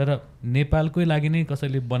तर नेपालकै लागि नै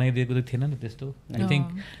कसैले बनाइदिएको त थिएन नि त्यस्तो आई थिङ्क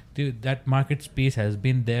त्यो that market space has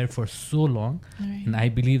been there for so long and I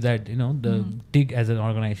believe that the TIG as an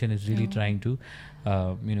organisation is really trying to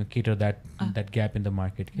cater that gap in the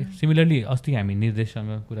market. Similarly, अस्ति हामी निर्देशसँग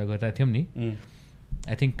कुरा गरिरहेको थियौँ नि.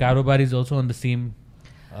 I think कारोबार is also on the same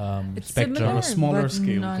spectrum. On a smaller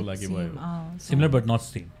scale को लागि भयो. Similar but not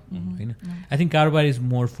same. I think कारोबार is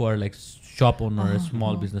more for like shop owners,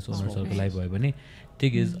 small business owners हरूको लागि भयो भने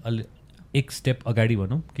TIG is एक स्टेप अगाडि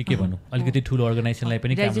भनौँ के भनौँ अलिकति ठुलो अर्गनाइजेसनलाई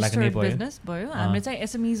पनि काम लाग्ने बिजनेस भयो. हाम्रो चाहिँ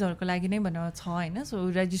एसएमइजहरूको लागि नै भनेर छ होइन. सो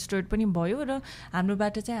रेजिस्टर्ड पनि भयो र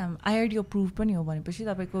हाम्रोबाट चाहिँ आइआरडी अप्रुभ पनि हो भनेपछि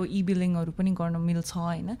तपाईँको ई बिलिङहरू पनि गर्न मिल्छ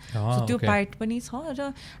होइन. सो त्यो पार्ट पनि छ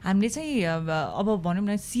र हामीले चाहिँ अब भनौँ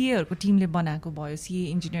न सिएहरूको टिमले बनाएको भयो.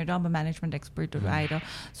 सिए इन्जिनियर र अब म्यानेजमेन्ट एक्सपर्टहरू आएर.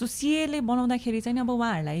 सो सिएले बनाउँदाखेरि चाहिँ अब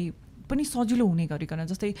उहाँहरूलाई पनि सजिलो हुने गरिकन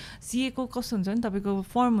जस्तै सिएको कस्तो हुन्छ नि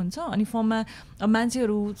तपाईँको फर्म हुन्छ अनि फर्ममा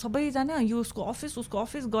मान्छेहरू सबैजना यो उसको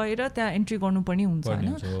अफिस गएर त्यहाँ एन्ट्री गर्नुपर्ने हुन्छ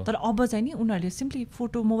होइन. तर अब चाहिँ नि उनीहरूले सिम्पली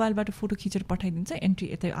मोबाइलबाट फोटो खिचेर पठाइदिन्छ एन्ट्री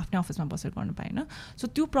यता आफ्नै अफिसमा बसेर गर्नु पाएन.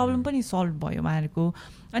 सो त्यो प्रब्लम पनि सल्भ भयो उहाँहरूको.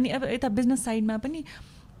 अनि अब यता बिजनेस साइडमा पनि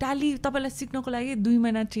ट्याली तपाईँलाई सिक्नको लागि 2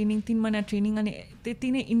 महिना ट्रेनिङ 3 महिना ट्रेनिङ अनि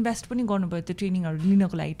त्यति नै इन्भेस्ट पनि गर्नुभयो त्यो ट्रेनिङहरू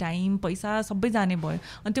लिनको लागि. टाइम पैसा सबै जाने भयो.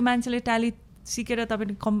 अनि त्यो मान्छेले ट्याली सिकेर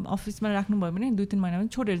तपाईँले अफिसमा राख्नुभयो भने 2-3 महिनामा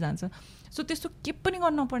छोडेर जान्छ. सो त्यस्तो के पनि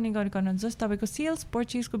गर्नु नपर्ने गरिकन जस्ट तपाईँको सेल्स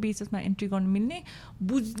पर्चेसको बेसिसमा एन्ट्री गर्नु मिल्ने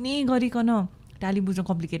बुझ्ने गरिकन ट्याली बुझ्न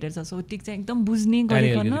कम्प्लिकेटेड छ. सो टिक चाहिँ एकदम बुझ्ने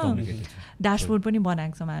गरिकन ड्यासबोर्ड पनि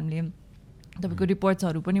बनाएको छौँ हामीले. तपाईँको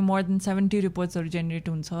रिपोर्ट्सहरू पनि मोर देन 70 रिपोर्ट्सहरू जेनेरेट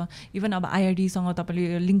हुन्छ. इभन अब आइआरडीसँग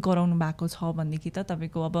तपाईँले लिङ्क गराउनु भएको छ भनेदेखि त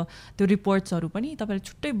तपाईँको अब त्यो रिपोर्ट्सहरू पनि तपाईँले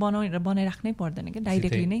छुट्टै बनाइराख्नै पर्दैन क्या,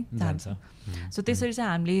 डाइरेक्टली नै जान्छ. सो त्यसरी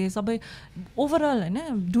चाहिँ हामीले सबै ओभरअल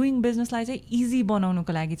होइन डुइङ बिजनेसलाई चाहिँ इजी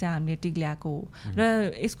बनाउनुको लागि चाहिँ हामीले टिक ल्याएको हो.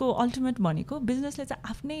 र यसको अल्टिमेट भनेको बिजनेसले चाहिँ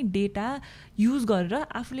आफ्नै डेटा युज गरेर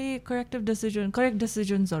आफूले करेक्ट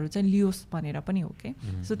डिसिजन्सहरू चाहिँ लियोस् भनेर पनि हो कि.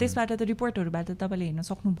 सो त्यसबाट त रिपोर्टहरूबाट तपाईँले हेर्न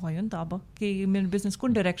सक्नुभयो नि त अब के मेरो बिजनेस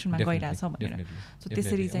कुन डाइरेक्सनमा गइरहेछ भनेर. सो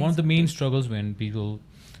त्यसरी चाहिँ one of the main struggles when people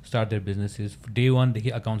start their business is day 1 देखि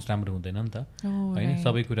अकाउन्ट्स राम्रो हुँदैन नि त होइन.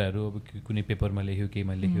 सबै कुराहरू अब कुनै पेपरमा लेख्यो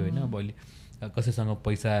केहीमा लेख्यो होइन. अब अहिले कसैसँग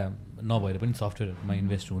पैसा नभएर पनि सफ्टवेयरमा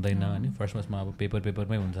इन्भेस्ट हुँदैन होइन. फर्स्टमा अब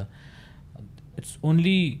पेपरमै हुन्छ. It's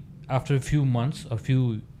only after few months or few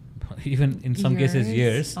even in some cases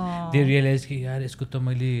years they realise कि यार यसको त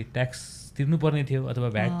मैले ट्याक्स तिर्नुपर्ने थियो अथवा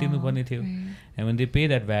भ्याट तिर्नुपर्ने थियो. And when they pay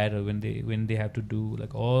that VAT or when they have to do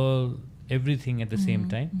like everything at the same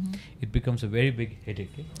time, it becomes a very big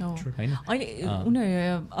headache. होइन अहिले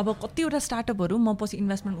उनीहरू अब कतिवटा स्टार्टअपहरू म पछि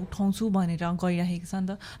इन्भेस्टमेन्ट उठाउँछु भनेर गइरहेको छ नि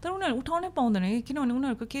त. तर उनीहरू उठाउनै पाउँदैन कि किनभने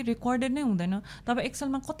उनीहरूको केही रेकर्डेड नै हुँदैन. तपाईँ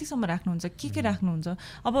एक्सेलमा कतिसम्म राख्नुहुन्छ के राख्नुहुन्छ.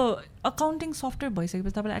 अब अकाउन्टिङ सफ्टवेयर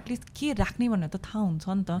भइसकेपछि तपाईँलाई एटलिस्ट के राख्ने भनेर त थाहा हुन्छ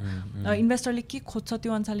नि त. इन्भेस्टरले के खोज्छ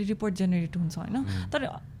त्यो अनुसारले रिपोर्ट जेनेरेट हुन्छ होइन. तर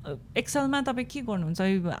एक्सेलमा तपाईँ के गर्नुहुन्छ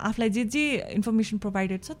आफूलाई जे इन्फर्मेसन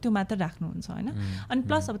प्रोभाइडेड छ त्यो मात्र राख्नुहुन्छ होइन. अनि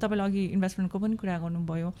प्लस अब तपाईँले अघि इन्भेस्टमेन्टको पनि कुरा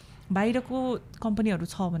गर्नुभयो. बाहिरको कम्पनीहरू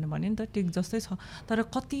छ भने नि त टिक जस्तै छ तर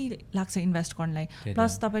कति लाग्छ इन्भेस्ट गर्नलाई.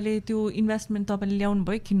 प्लस तपाईँले त्यो इन्भेस्टमेन्ट तपाईँले ल्याउनु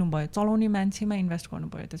भयो किन्नुभयो चलाउने मान्छेमा इन्भेस्ट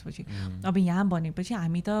गर्नुभयो. त्यसपछि अब यहाँ भनेपछि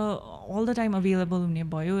हामी त अल द टाइम अभाइलेबल हुने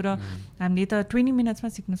भयो र हामीले त 20 मिनट्समा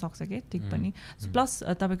सिक्न सक्छ क्या टिक पनि.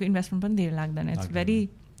 प्लस तपाईँको इन्भेस्टमेन्ट पनि धेरै लाग्दैन. इट्स भेरी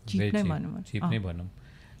चिप नै भनौँ.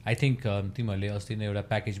 आई थिङ्क तिमीहरूले अस्ति नै एउटा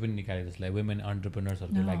प्याकेज पनि निकालेको जसलाई वुमेन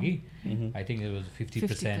अन्टरप्रेनर्सहरूको लागि. I think it was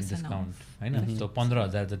 50% discount होइन. सो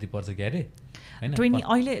 15,000 जति पर्छ क्या अरे होइन.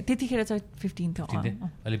 अहिले त्यतिखेर चाहिँ 15 थियो.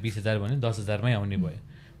 अहिले 20,000 भन्यो 10,000मै आउने भयो.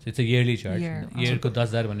 So it's a yearly charge. इयरको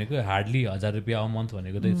 10,000 भनेको हार्डली 1,000 रुपियाँ अ मन्थ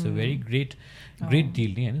भनेको त it's a very great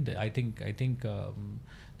deal नि होइन. I think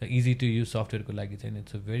the easy to use सफ्टवेयरको लागि चाहिँ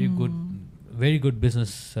it's a very good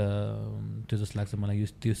business. त्यो जस्तो लाग्छ मलाई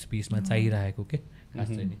त्यो स्पेसमा चाहिरहेको के खास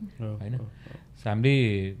चाहिँ नि होइन. सो हामीले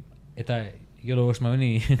यता यो वर्षमा पनि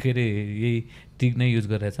के अरे यही टिक नै युज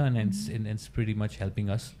गरिरहेछ अनि इट्स प्रिटी मच हेल्पिङ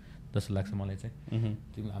अस जस्तो लाग्छ मलाई चाहिँ.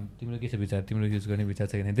 तिम्रो के छ विचार तिम्रो युज गर्ने विचार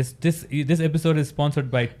छ कि this episode is sponsored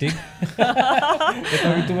by tick.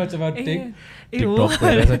 Too much about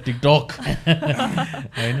TikTok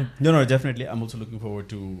होइन. No, definitely I'm also looking forward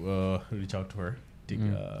to reach out to her टिक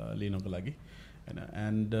लिनको लागि होइन.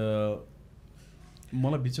 एन्ड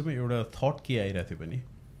मलाई बिचमा एउटा थट के आइरहेको थियो भने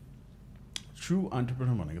ट्रु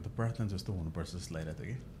अन्टरप्रेनर भनेको त प्रार्थना जस्तो हुनुपर्छ जस्तो लागिरहेको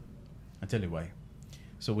थियो कि. Tell you why.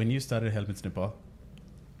 So when you started helmets Nepal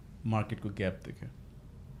मार्केटको gap देख्यो.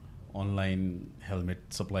 अनलाइन हेलमेट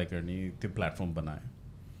सप्लाई गर्ने त्यो प्लेटफर्म बनायो.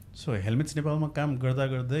 सो हेलमेट्स नेपालमा काम गर्दा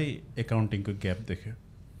गर्दै एकाउन्टिङको ग्याप देख्यो.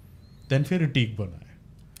 देन फेरि टिक बनायो.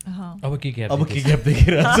 अब के ग्याप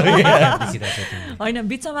होइन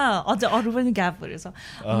बिचमा अझ अरू पनि ग्यापहरू छ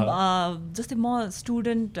जस्तै म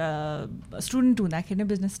स्टुडेन्ट हुँदाखेरि नै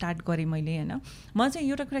बिजनेस स्टार्ट गरेँ मैले होइन म चाहिँ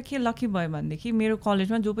एउटा कुरा के लकी भयो भनेदेखि मेरो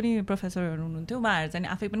कलेजमा जो पनि प्रोफेसरहरू हुनुहुन्थ्यो उहाँहरू चाहिँ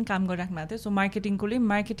आफै पनि काम गरिराख्नु भएको थियो सो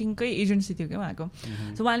मार्केटिङकै एजेन्सी थियो क्या उहाँको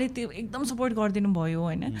सो उहाँले त्यो एकदम सपोर्ट गरिदिनु भयो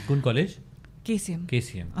होइन कुन कलेज केसिएम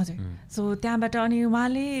हजुर सो त्यहाँबाट अनि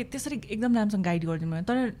उहाँले त्यसरी एकदम राम्रोसँग गाइड गरिदिनु भयो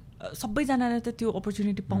तर सबैजनाले त त्यो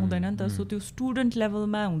अपर्च्युनिटी पाउँदैन नि त सो त्यो स्टुडेन्ट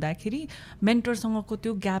लेभलमा हुँदाखेरि मेन्टरसँगको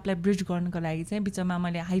त्यो ग्यापलाई ब्रिज गर्नको लागि चाहिँ बिचमा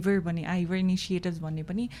मैले हाइवर इनिसिएटिभ्स भन्ने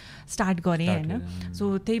पनि स्टार्ट गरेँ होइन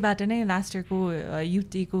सो त्यहीबाट नै लास्ट इयरको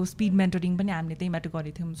युटीको स्पिड मेन्टरिङ पनि हामीले त्यहीँबाट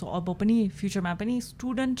गरेको थियौँ सो अब पनि फ्युचरमा पनि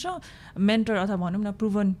स्टुडेन्ट र मेन्टर अथवा भनौँ न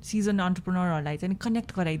प्रुभन सिजन अन्टरप्रेनरहरूलाई चाहिँ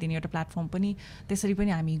कनेक्ट गराइदिने एउटा प्लेटफर्म पनि त्यसरी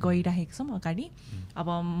पनि हामी गइरहेको छौँ अगाडि अब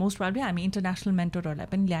मोस्ट प्रोबब्ली हामी इन्टरनेसनल मेन्टरहरूलाई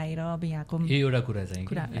पनि ल्याएर अब यहाँको एउटा कुरा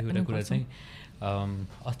चाहिँ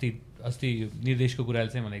अस्ति निर्देशको कुराले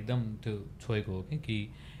चाहिँ मलाई एकदम त्यो छोएको हो कि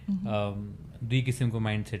दुई किसिमको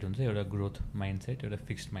माइन्डसेट हुन्छ एउटा ग्रोथ माइन्डसेट एउटा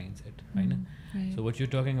फिक्स्ड माइन्डसेट होइन so what you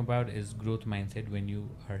talking about is growth mindset when you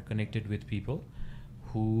are connected with people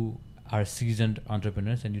who are सिजन्ड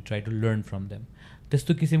entrepreneurs and you try to learn from them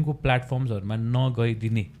त्यस्तो किसिमको प्लेटफर्म्सहरूमा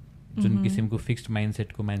नगइदिने जुन किसिमको फिक्स्ड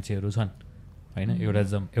माइन्डसेटको मान्छेहरू छन् होइन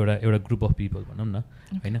एउटा ग्रुप अफ पिपल भनौँ न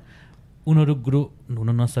होइन उनीहरू ग्रो हुन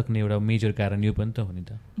नसक्ने एउटा मेजर कारण यो पनि त हो नि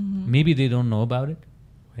त maybe they don't know about it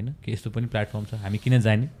होइन कि यस्तो पनि प्लेटफर्म छ हामी किन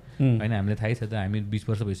जाने होइन हामीलाई थाहै छ त हामी 20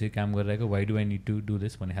 वर्ष भइसक्यो काम गरिरहेको why do I need to do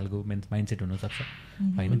this भन्ने खालको माइन्डसेट हुनसक्छ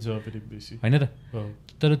होइन त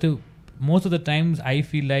तर त्यो most of the times I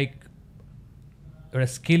feel like एउटा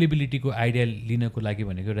स्केलेबिलिटीको आइडिया लिनको लागि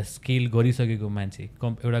भनेको एउटा स्केल गरिसकेको मान्छे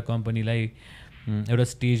एउटा कम्पनीलाई एउटा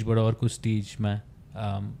स्टेजबाट अर्को स्टेजमा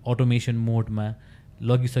अटोमेसन मोडमा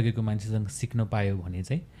लगिसकेको मान्छेसँग सिक्न पायो भने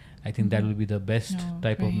चाहिँ I think that will be the best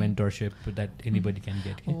type of mentorship that anybody can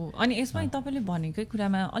get अनि यसमा तपाईँले भनेकै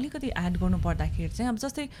कुरामा अलिकति एड गर्नु पर्दाखेरि चाहिँ अब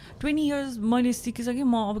जस्तै 20 इयर्स मैले सिकिसकेँ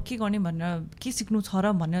म अब के गर्ने भनेर के सिक्नु छ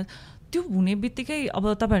र भनेर त्यो हुने बित्तिकै अब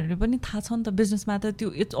तपाईँहरूले पनि थाहा छ नि त बिजनेसमा त त्यो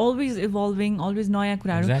इट्स अलवेज इभल्भिङ अलवेज नयाँ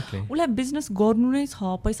कुराहरू उसलाई बिजनेस गर्नु नै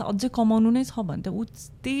छ पैसा अझै कमाउनु नै छ भने त ऊ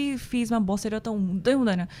त्यही फेजमा बसेर त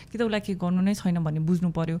हुँदैन कि त उसलाई के गर्नु नै छैन भन्ने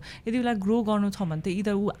बुझ्नु पऱ्यो यदि उसलाई ग्रो गर्नु छ भने त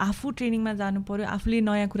इदर ऊ आफू ट्रेनिङमा जानु पऱ्यो आफूले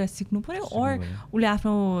नयाँ कुरा सिक्नु पऱ्यो अर उसले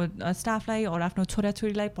आफ्नो स्टाफलाई अरू आफ्नो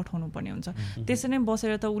छोराछोरीलाई पठाउनु पर्ने हुन्छ त्यसरी नै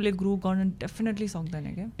बसेर त उसले ग्रो गर्नु डेफिनेटली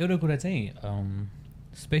सक्दैन क्या एउटा कुरा चाहिँ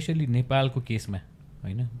स्पेसली नेपालको केसमा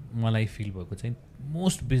होइन मलाई फिल भएको चाहिँ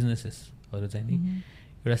मोस्ट बिजनेसेसहरू चाहिँ नि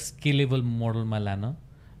एउटा स्केलेबल मोडलमा लान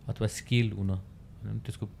अथवा स्केल हुन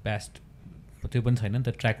त्यसको पास्ट त्यो पनि छैन नि त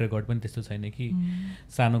ट्र्याक रेकर्ड पनि त्यस्तो छैन कि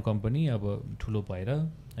सानो कम्पनी अब ठुलो भएर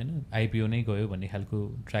होइन आइपिओ नै गयो भन्ने खालको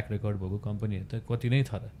ट्र्याक रेकर्ड भएको कम्पनीहरू त कति नै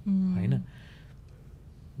छ र होइन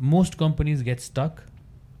most companies get stuck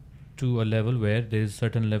to a level where there is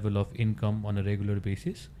certain level of income on a regular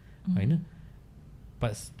basis होइन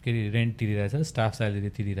के अरे रेन्ट तिरिरहेछ स्टाफ स्यालेरी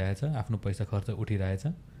तिरिरहेछ आफ्नो पैसा खर्च उठिरहेछ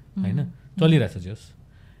होइन चलिरहेछ जस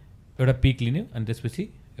एउटा पिक लिने अनि त्यसपछि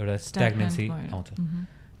एउटा स्ट्याग्नेन्सी आउँछ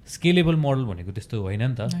स्केलेबल मोडल भनेको त्यस्तो होइन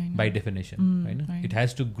नि त बाई डेफिनेसन होइन it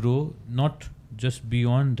has to grow not just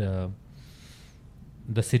beyond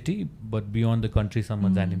the city but beyond the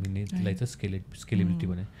कन्ट्रीसम्म जाने मिल्ने त्यसलाई चाहिँ स्केलेबिलिटी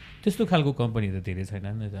भने त्यस्तो खालको कम्पनी त धेरै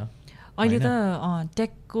छैन नि त अहिले त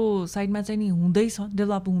टेकको साइडमा चाहिँ नि हुँदैछ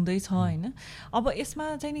डेभलप हुँदैछ होइन अब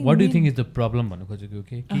यसमा चाहिँ नि what do you think is the problem भन्नु खोजेको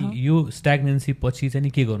कि यो स्ट्याग्नेन्सी पछि चाहिँ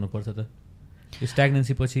नि के गर्नुपर्छ त यो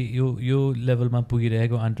स्ट्याग्नेन्सी पछि यो लेभलमा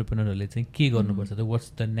पुगिरहेको एन्टरप्रेनरहरूले चाहिँ के गर्नुपर्छ त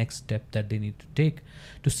what's the next step that they need to take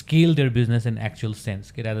to scale their business in actual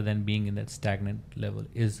sense कि rather than being in that stagnant level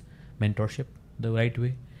is mentorship the right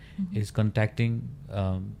way is contacting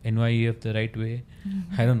NYF the right way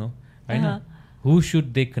I don't know होइन who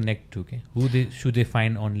should they connect to okay should they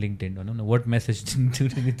find on LinkedIn I don't know what message do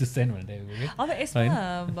they need to send भनेर अब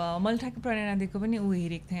यसमा मैले ठ्याक्क प्रेरणा दिएको पनि ऊ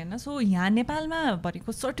हेरेको थिएँ होइन सो यहाँ नेपालमा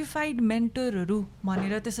भनेको सर्टिफाइड मेन्टरहरू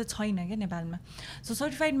भनेर त्यसो छैन क्या नेपालमा सो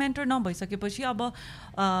सर्टिफाइड मेन्टर नभइसकेपछि अब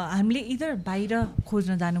हामीले इदर बाहिर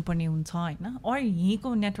खोज्न जानुपर्ने हुन्छ होइन अर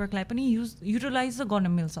यहीँको नेटवर्कलाई पनि युटिलाइज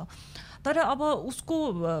गर्न मिल्छ तर अब उसको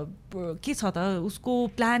के छ त उसको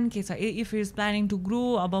प्लान के छ if is planning to grow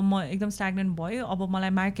अब म एकदम स्ट्याग्नेन्ट भयो अब मलाई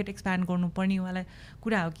मार्केट एक्सप्यान्ड गर्नुपर्ने वाला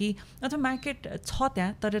कुरा हो कि अथवा मार्केट छ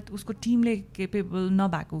त्यहाँ तर उसको टिमले केपेबल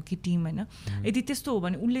नभएको कि टिम होइन यदि त्यस्तो हो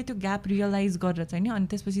भने उसले त्यो ग्याप रियलाइज गरेर चाहिँ नि अनि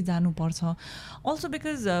त्यसपछि जानुपर्छ अल्सो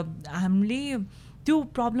बिकज हामीले त्यो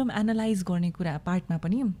प्रब्लम एनालाइज गर्ने कुरा पार्टमा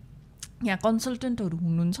पनि यहाँ कन्सल्टेन्टहरू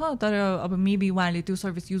हुनुहुन्छ तर अब मेबी उहाँले त्यो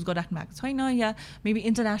सर्भिस युज गरिराख्नु भएको छैन या मेबी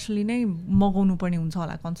इन्टरनेसनली नै मगाउनु पर्ने हुन्छ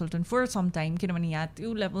होला कन्सल्टेन्ट फर सम टाइम किनभने यहाँ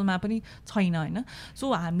त्यो लेभलमा पनि छैन होइन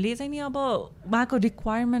सो हामीले चाहिँ नि अब उहाँको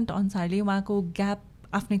रिक्वायरमेन्ट अनुसारले उहाँको ग्याप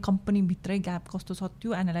आफ्नै कम्पनीभित्रै ग्याप कस्तो छ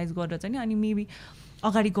त्यो एनालाइज गरेर चाहिँ नि अनि मेबी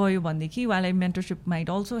अगाडि गयो भनेदेखि उहाँलाई mentorship might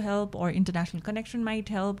also help or international connection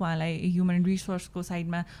might help उहाँलाई ह्युमन रिसोर्सको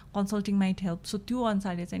साइडमा कन्सल्टिङ माइट हेल्प सो त्यो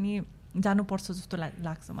अनुसारले चाहिँ नि जानुपर्छ जस्तो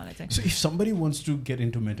लाग्छ मलाई चाहिँ So if somebody wants to get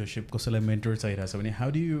into mentorship कसैलाई मेन्टर चाहिरहेछ भने how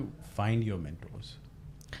do you find your mentors?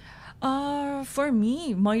 For me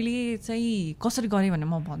मैले चाहिँ कसरी गरेँ भने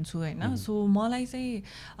म भन्छु होइन सो मलाई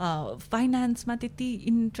चाहिँ फाइनेन्समा त्यति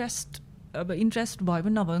इन्ट्रेस्ट भयो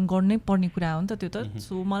पनि नभए पनि गर्नै पर्ने कुरा हो नि त त्यो त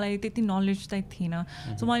सो मलाई त्यति नलेज चाहिँ थिएन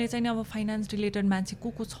सो मैले चाहिँ अब फाइनेन्स रिलेटेड मान्छे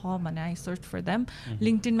को छ भने आई सर्च फर देम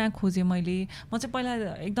लिङ्क्डइनमा खोजेँ मैले म चाहिँ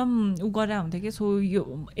पहिला एकदम उ गरेर हुन्थेँ कि सो यो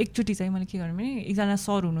एकचोटि चाहिँ मैले के गरेँ भने एकजना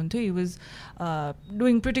सर हुनुहुन्थ्यो he was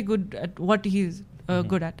doing pretty good at what he is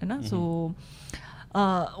good at होइन सो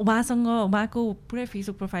उहाँसँग उहाँको पुरै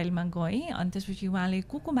फेसबुक प्रोफाइलमा गएँ अनि त्यसपछि उहाँले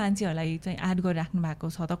को मान्छेहरूलाई चाहिँ एड गरिराख्नु भएको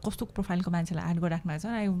छ त कस्तो प्रोफाइलको मान्छेलाई एड गरिराख्नु भएको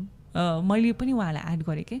छ मैले पनि उहाँलाई एड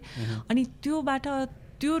गरेँ कि अनि त्योबाट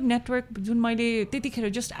त्यो नेटवर्क जुन मैले त्यतिखेर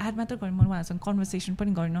जस्ट एड मात्र गरेँ म उहाँसँग कन्भर्सेसन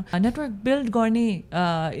पनि गर्न नेटवर्क बिल्ड गर्ने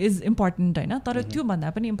इज इम्पोर्टेन्ट होइन तर त्योभन्दा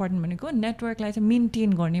पनि इम्पोर्टेन्ट भनेको नेटवर्कलाई चाहिँ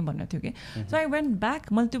मेन्टेन गर्ने भन्नु थियो कि सो आई वेन्ट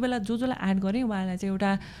ब्याक मैले त्यो बेला जसलाई एड गरेँ उहाँलाई चाहिँ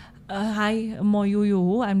एउटा हाई म यो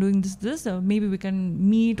हो I'm doing this maybe we can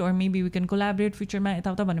meet or maybe we can collaborate फ्युचरमा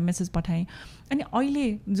यताउता भनेर मेसेज पठाएँ अनि अहिले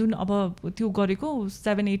जुन अब त्यो गरेको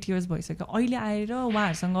 7-8 इयर्स भइसक्यो अहिले आएर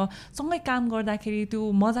उहाँहरूसँग सँगै काम गर्दाखेरि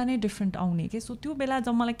त्यो मजा नै डिफ्रेन्ट आउने कि सो त्यो बेला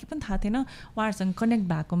जब मलाई के पनि थाहा थिएन उहाँहरूसँग कनेक्ट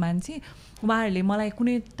भएको मान्छे उहाँहरूले मलाई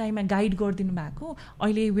कुनै टाइममा गाइड गरिदिनु भएको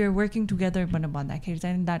अहिले वी आर वर्किङ टुगेदर भनेर भन्दाखेरि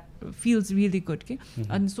चाहिँ द्याट फिल्स रियली गुड कि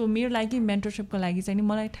अनि सो मेरो लागि मेन्टरसिपको लागि चाहिँ नि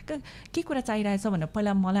मलाई ठ्याक्क के कुरा चाहिरहेछ भनेर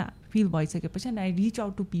पहिला मलाई फिल भइसकेपछि अनि I reach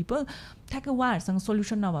out to people ठ्याक्क उहाँहरूसँग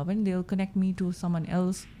सोल्युसन नभए पनि they will connect me to someone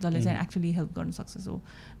else जसले चाहिँ एक्चुली हेल्प गर्न सक्छ so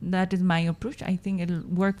that is my approach I think it will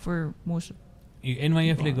work for most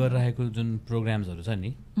एनवाइएफले गरिरहेको जुन प्रोग्राम्सहरू छ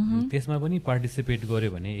नि त्यसमा पनि पार्टिसिपेट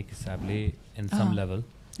गर्यो भने एक हिसाबले इन सम लेभल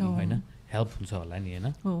होइन हेल्प हुन्छ होला नि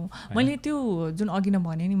होइन हो मैले त्यो जुन अघि नै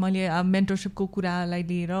भने नि मैले मेन्टरसिपको कुरालाई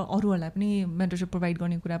लिएर अरूहरूलाई पनि मेन्टरसिप प्रोभाइड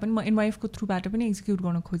गर्ने कुरा पनि म एनवाइएफको थ्रुबाट पनि एक्जिक्युट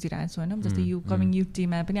गर्न खोजिरहेको छु होइन जस्तै यो कमिङ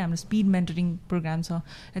युटीमा पनि हाम्रो स्पिड मेन्टरिङ प्रोग्राम छ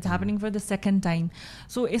it's happening for the second time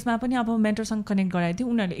so यसमा पनि अब मेन्टरसँग कनेक्ट गराएको थियो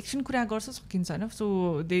उनीहरूले एकछिन कुरा गर्छ सकिन्छ होइन सो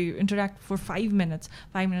दे इन्टरेक्ट फर 5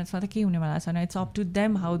 मिनट्समा त केही हुनेवाला छैन it's up to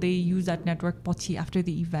them how they use that network पछि आफ्टर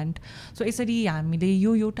द इभेन्ट सो यसरी हामीले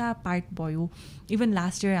यो एउटा पार्ट भयो इभन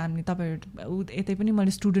लास्ट इयर हामीले तपाईँहरू यतै पनि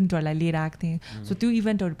मैले स्टुडेन्टहरूलाई लिएर आएको थिएँ सो त्यो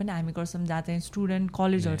इभेन्टहरू पनि हामी गर्छौँ जहाँ चाहिँ स्टुडेन्ट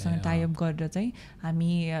कलेजहरूसँग टाइअप गरेर चाहिँ हामी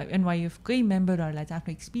एनवाइएफकै मेम्बरहरूलाई चाहिँ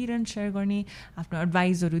आफ्नो एक्सपिरियन्स सेयर गर्ने आफ्नो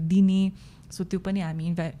एडभाइसहरू दिने सो त्यो पनि हामी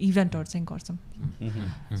इभेन्टहरू चाहिँ गर्छौँ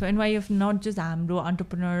सो एनवाइएफ नट जस्ट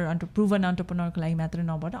हाम्रो प्रुभन अन्टरप्रेनरको लागि मात्रै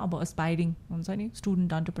नभएर अब एस्पाइरिङ हुन्छ नि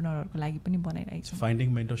स्टुडेन्ट अन्टरप्रेनरहरूको लागि पनि बनाइरहेको छ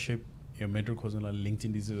finding mentorship yeah mentor खोज्नलाई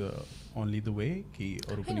लिङ्क्डइन is only the way कि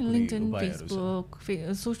अरू पनि लिङ्क्डइन फेसबुक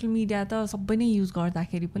सोसियल मिडिया त सबै नै युज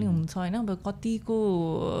गर्दाखेरि पनि हुन्छ होइन अब कतिको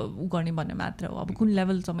उ गर्ने भन्ने मात्र हो अब कुन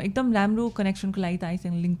लेभलसम्म एकदम राम्रो कनेक्सनको लागि त I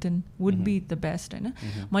think लिङ्क्डइन would be the best होइन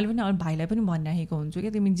मैले पनि अरू भाइलाई पनि भनिराखेको हुन्छु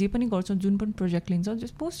क्या तिमी जे पनि गर्छौ जुन पनि प्रोजेक्ट लिन्छौ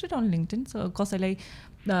जस्ट पोस्टेड अन लिङ्क्डइन कसैलाई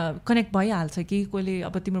कनेक्ट भइहाल्छ कि कोहीले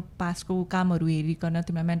अब तिम्रो पास्टको कामहरू हेरिकन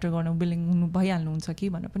तिमीलाई मेन्टर गर्न विलिङ हुनु भइहाल्नुहुन्छ कि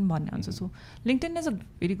भनेर पनि भन्ने हुन्छ so लिङ्क्डइन is a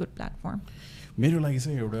very good platform मेरो लागि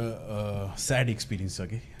चाहिँ एउटा स्याड एक्सपिरियन्स छ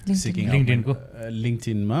कि seeking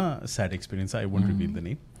लिङ्क्डइनमा sad experience I want reveal the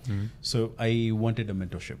name so I wanted a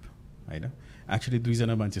mentorship होइन एक्चुली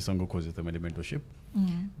 2जना मान्छेसँग खोजेँ त मैले mentorship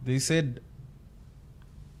they said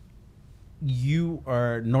you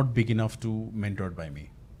are not big enough to मेन्टर्ड by me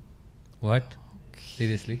what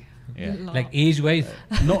Seriously? Yeah. Like age-wise?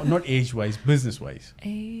 No, not age-wise, business-wise.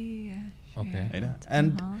 Okay.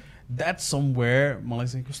 And that somewhere मलाई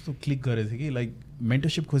चाहिँ कस्तो click गरेको थियो कि लाइक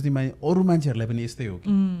मेन्टरसिप खोज्ने अरू मान्छेहरूलाई पनि यस्तै हो कि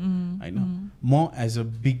होइन म as a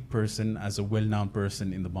big person as a well known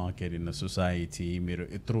person in the market in the society मेरो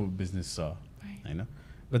यत्रो बिजनेस छ होइन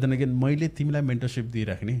बट देन अगेन मैले तिमीलाई मेन्टरसिप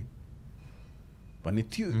दिइराख्ने भन्ने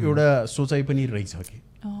त्यो एउटा सोचाइ पनि रहेछ कि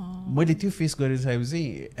मैले त्यो फेस गरिसकेपछि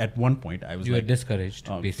at one point I was discouraged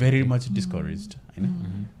very much discouraged होइन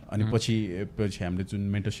अनि पछि हामीले जुन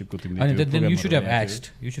मेन्टरसिपको तिमीले you should have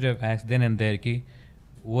asked then and there कि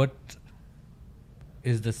what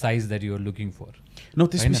is the size that you are looking for no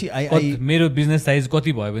त्यसपछि मेरो बिजनेस साइज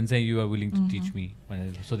कति भयो भने चाहिँ you are willing to teach me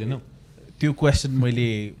भनेर सोधेनौ त्यो क्वेसन मैले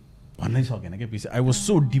भन्नै सकेन क्या पछि I was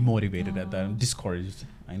so demotivated at that discouraged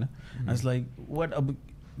होइन आई वाज लाइक वाट अब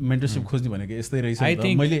मेन्टरसिप खोज्ने भनेको यस्तै रहेछ I नि त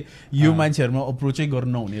think- मैले यो मान्छेहरुमा अप्रोचै गर्न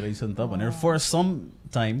नहुने रहेछ नि त भनेर फर सम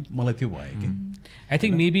टाइम मलाई त्यो भयो कि आई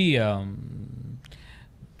थिङ्क मेबी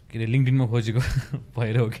के अरे लिङ्कडिनमा खोजेको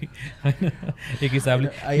भएर हो कि होइन एक हिसाबले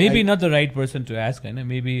maybe not the right person to ask होइन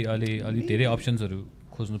मेबी अलि धेरै अप्सन्सहरू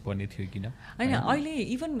खोज्नुपर्ने थियो किन होइन अहिले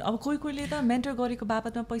इभन अब कोहीले त मेन्टर गरेको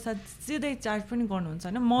बापतमा पैसा सिधै चार्ज पनि गर्नुहुन्छ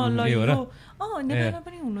होइन मलाई हो र? यो नेपालमा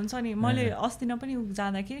पनि हुनुहुन्छ नि मैले अस्ति नै पनि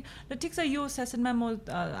जाँदाखेरि ल ठिक छ यो सेसनमा म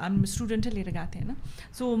हामी स्टुडेन्टै लिएर गएको थिएँ होइन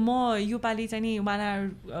सो म योपालि चाहिँ नि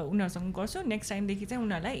उनीहरूसँग गर्छु नेक्स्ट टाइमदेखि चाहिँ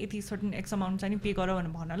उनीहरूलाई यति सर्टन एक्स अमाउन्ट चाहिँ पे गर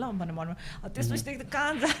भनेर भन ल भनेर भन्नु त्यसपछि त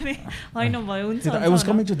कहाँ जाने होइन भयो हुन्छ I was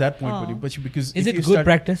coming to that point पछि because is it good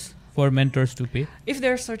practice for mentors to pay? If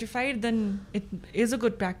they're certified, then it is a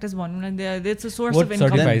good practice. It's a source What of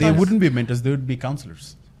income. then they wouldn't be mentors; they would be counselors.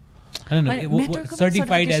 I don't know.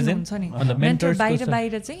 Certified as in on the mentors.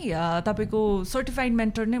 बाहिर चाहिँ तपाईको certified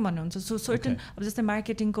mentor नै भन्नुहुन्छ. So certain अब जस्तै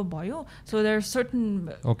marketing को भयो. So there are certain.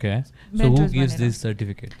 Okay. So who gives these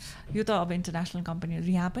certificates? यो त अब international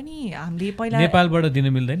companies यहाँ पनि हामीले पहिला नेपालबाट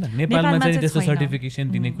दिन मिल्दैन. नेपालमा चाहिँ त्यस्तो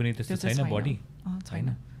सर्टिफिकेसन दिने कुनै त्यस्तो छैन बडी.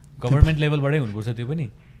 छैन. गभर्नमेन्ट लेभलबाटै हुनुपर्छ त्यो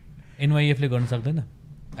पनि. NYF ले गर्न सक्दैन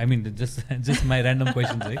I mean just my random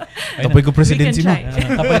question है तपाईको प्रेसिडेन्सीमा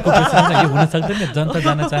तपाईको प्रेसिडेन्सी हुन सक्दैन जनता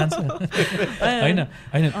जान चाहन्छ होइन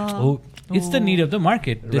होइन it's the need of the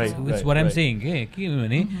market it's what I am saying के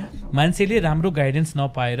भने मान्छेले राम्रो गाइडेन्स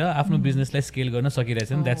नपाएर आफ्नो बिजनेसलाई स्केल गर्न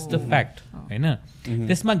सकिरहेछ नि द्याट्स द फ्याक्ट होइन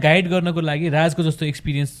त्यसमा गाइड गर्नको लागि राजको जस्तो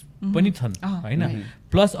एक्सपिरियन्स पनि छन् होइन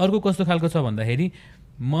प्लस अर्को कस्तो खालको छ भन्दाखेरि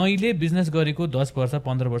मैले बिजनेस गरेको 10 वर्ष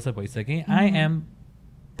 15 वर्ष भइसकेँ I am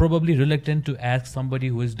probably reluctant to ask somebody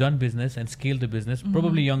who has done business and scaled the business,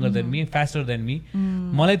 probably younger than me, faster than me.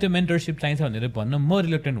 मलाई त्यो मेन्टरसिप चाहिन्छ भनेर भन्न म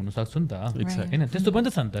रिलक्टेन्ट हुन सक्छु नि त होइन त्यस्तो पनि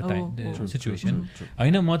त छ नि त सिचुएसन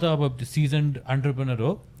होइन म त अब सिजन्ड एन्टरप्रेनर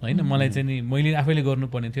हो होइन मलाई चाहिँ नि मैले आफैले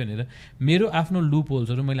गर्नुपर्ने थियो भनेर मेरो आफ्नो लुप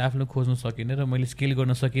होल्सहरू मैले आफ्नो खोज्न सकिनँ र मैले स्केल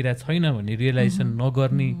गर्न सकिरहेको छैन भन्ने रियलाइजेसन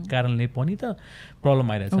नगर्ने कारणले पनि त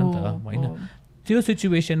प्रब्लम आइरहेछ नि त होइन त्यो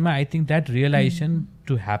सिचुएसनमा I think that realization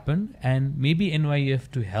to happen and maybe NYF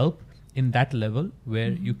to help in that level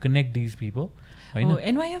where you connect these people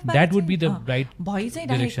that would be the right भइ चाहिँ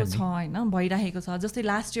रहेको छ होइन भइरहेको छ जस्तै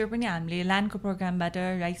लास्ट इयर पनि हामीले ल्यान्डको प्रोग्रामबाट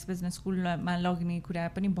राइस बिजनेस स्कुलमा लग्ने कुरा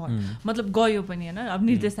पनि भयो मतलब गयो पनि होइन अब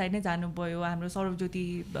निर्देशलाई नै जानुभयो हाम्रो सौरभज्योति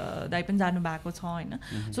दाइ पनि जानुभएको छ होइन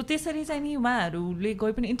सो त्यसरी चाहिँ नि उहाँहरूले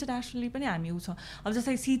गए पनि इन्टरनेसनली पनि हामी छ अब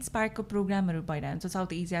जस्तै सिड्स पार्कको प्रोग्रामहरू भइरहेको छ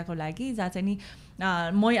साउथ एसियाको लागि जहाँ चाहिँ नि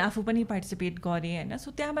म आफू पनि पार्टिसिपेट गरेँ होइन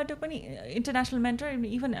सो त्यहाँबाट पनि इन्टरनेसनल मेन्टर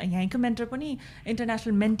इभन यहीँको मेन्टर पनि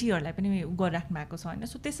इन्टरनेसनल मेन्टीहरूलाई पनि गरिराख्नु भएको छ होइन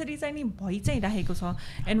सो त्यसरी चाहिँ नि भइ चाहिँ राखेको छ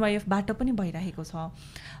NYFबाट पनि भइरहेको छ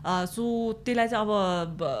सो त्यसलाई चाहिँ अब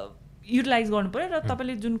युटिलाइज गर्नु पऱ्यो र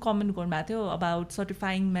तपाईँले जुन कमेन्ट गर्नुभएको थियो अबाउट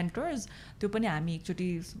सर्टिफाइङ मेन्टर्स त्यो पनि हामी एकचोटि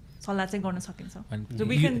सल्लाह चाहिँ गर्न सकिन्छ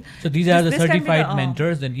So these are the certified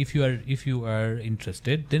mentors. Then if you are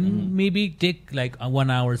interested, then maybe take like a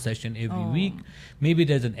 1 hour session every week. Maybe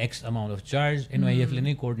there's an X amount of charge. NYF ले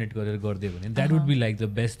नै coordinate गरेर गर्दै भने that would be like the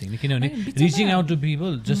best thing. किनभने reaching out to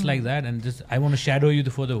people just like that and just I want to shadow you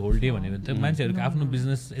for the whole day भने त मान्छेहरुको आफ्नो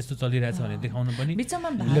business यस्तो चलिरहेछ भने देखाउन पनि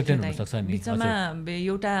रिलेक्टेड हुन सक्छ नि बिचमा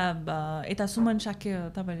एउटा यता सुमन शाक्य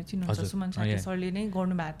तपाईले चिन्नुहुन्छ सुमन शाक्य सरले नै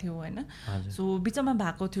गर्नु भएको थियो हैन सो बिचमा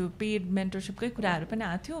भएको थियो पेड मेन्टरशिपकै कुराहरू पनि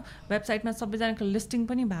आएको थियो वेबसाइटमा सबैजनाको लिस्टिङ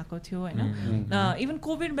पनि भएको थियो हैन इभन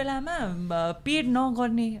कोभिड बेलामा पेड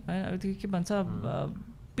नगर्ने के भन्छ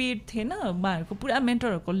पेड थिएन उहाँहरूको पुरा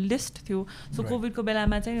मेन्टरहरूको लिस्ट थियो सो कोभिडको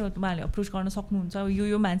बेलामा चाहिँ उहाँहरूले अप्रोच गर्न सक्नुहुन्छ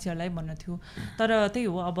यो मान्छेहरूलाई भन्नु थियो तर त्यही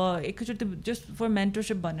हो अब एकैचोटि जस्ट फर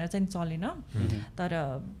मेन्टरसिप भनेर चाहिँ चलेन तर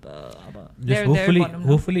अब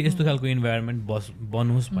होपफुली यस्तो खालको इन्भाइरोमेन्ट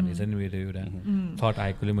बनोस् भन्ने चाहिँ मेरो एउटा थट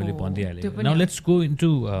आएकोले मैले भनिदिइहालेँ नाउ लेट्स गो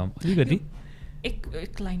इन्टु अलिकति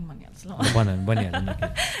एक लाइन भनिहाल्छ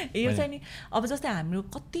यो चाहिँ नि अब जस्तै हाम्रो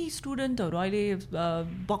कति स्टुडेन्टहरू अहिले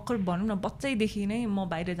भर्खर भनौँ न बच्चैदेखि नै म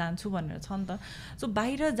बाहिर जान्छु भनेर छ नि त सो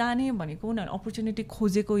बाहिर जाने भनेको उनीहरू अपर्च्युनिटी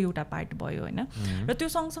खोजेको एउटा पार्ट भयो होइन र त्यो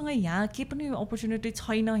सँगसँगै यहाँ के पनि अपर्च्युनिटी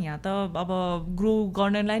छैन यहाँ त अब ग्रो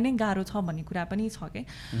गर्नलाई नै गाह्रो छ भन्ने कुरा पनि छ कि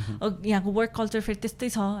यहाँको वर्क कल्चर फेरि त्यस्तै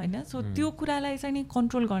छ होइन सो त्यो कुरालाई चाहिँ नि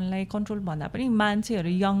कन्ट्रोल गर्नलाई कन्ट्रोल भन्दा पनि मान्छेहरू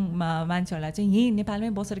यङ मान्छेहरूलाई चाहिँ यहीँ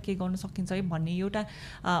नेपालमै बसेर के गर्न सकिन्छ है भन्ने भन्ने एउटा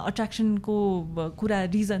अट्र्याक्सनको कुरा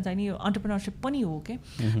रिजन चाहिँ नि एन्टरप्रेन्योरसिप पनि हो के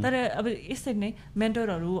तर अब यसरी नै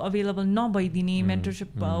मेन्टरहरू अभाइलेबल नभइदिने मेन्टरसिप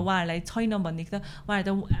उहाँहरूलाई छैन भनेदेखि त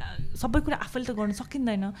उहाँहरू त सबै कुरा आफैले त गर्न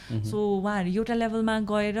सकिँदैन सो उहाँहरू एउटा लेभलमा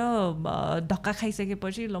गएर धक्का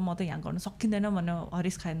खाइसकेपछि ल म त यहाँ गर्न सकिँदैन भनेर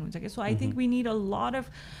हरेस खानुहुन्छ कि so I think we need a lot of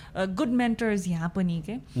good mentors यहाँ पनि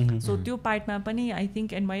के सो त्यो पार्टमा पनि आई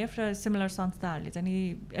थिङ्क एनवाइएफ र सिमिलर संस्थाहरूले चाहिँ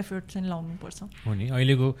एफर्ट चाहिँ लाउनुपर्छ हो नि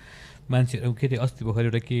अहिलेको मान्छेहरू के थियो अस्ति भर्खर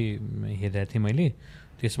एउटा के हेरेको थिएँ मैले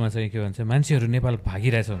त्यसमा चाहिँ के भन्छ मान्छेहरू नेपाल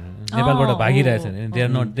भागिरहेछ नेपालबाट भागिरहेछ they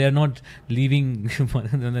are not living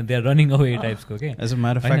they are running away टाइप्सको के as a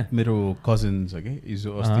matter of fact मेरो कजन छ कि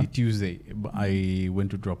हिजो अस्ति Tuesday I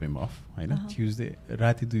went to drop him of होइन ट्युजडे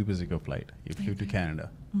राति 2 बजेको flight Hee flue to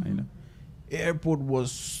Canada होइन एयरपोर्ट वाज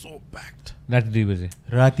सो प्याक्ड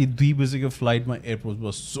राति 2 बजेको फ्लाइटमा airport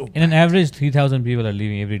was so in an average 3000 people are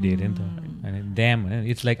living every day नि त हैन ड्याम हैन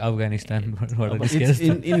it's like Afghanistan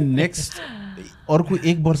in next अर्को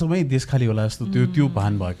 1 वर्षमै देश खाली होला जस्तो त्यो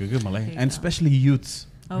भान भएको क्या मलाई एन्ड स्पेशली युथ्स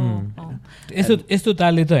यस्तो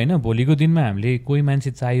तालले त होइन भोलिको दिनमा हामीले कोही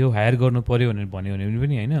मान्छे चाहियो हायर गर्नु पर्यो भनेर भन्यो भने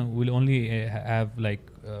पनि होइन will only have like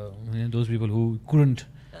those people who couldn't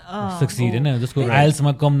succeed होइन जसको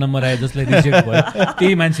आइएल्समा कम नम्बर आयो जसलाई रिजेक्ट भयो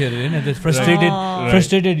त्यही मान्छेहरू होइन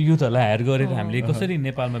फ्रस्ट्रेटेड युथहरूलाई हायर गरेर हामीले कसरी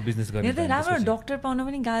नेपालमा बिजनेस गर्ने राम्रो डक्टर पाउन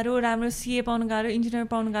पनि गाह्रो राम्रो सिए पाउनु गाह्रो इन्जिनियर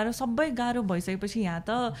पाउनु गाह्रो सबै गाह्रो भइसकेपछि यहाँ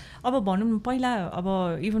त अब भनौँ न पहिला अब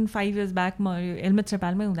इभन 5 years ब्याक म हेलमेट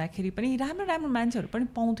नेपालमै हुँदाखेरि पनि राम्रो राम्रो मान्छेहरू पनि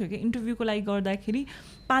पाउँथ्यो कि इन्टरभ्यूको लागि गर्दाखेरि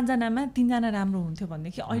 5 जनामा 3 जना राम्रो हुन्थ्यो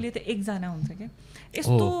भनेदेखि अहिले त 1 जना हुन्छ क्या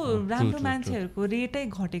यस्तो राम्रो मान्छेहरूको रेटै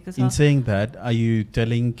घटेको छ in saying that are you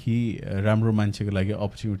telling कि राम्रो मान्छेको लागि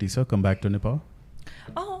अपर्च्युनिटी छ come back to Nepal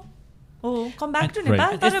come back to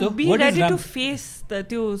Nepal तर बी रेडी टु फेस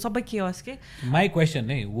त्यो सबै केओस के माई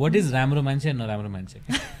क्वेसन है व्हाट इज राम्रो मान्छे नराम्रो मान्छे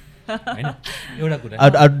हैन एउटा कुरा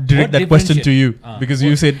I direct that question to you because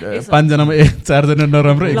you said 5 जनामा 4 जना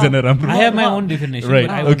नराम्रो 1 जना राम्रो I have my own definition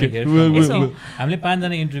right okay हामीले 5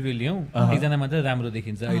 जना इन्टरभ्यु लियौं 1 जना मात्र राम्रो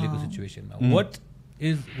देखिन्छ अहिलेको सिचुएसनमा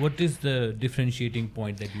what is the differentiating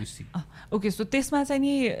point that you see okay so त्यसमा चाहिँ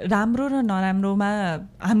नि राम्रो र नराम्रोमा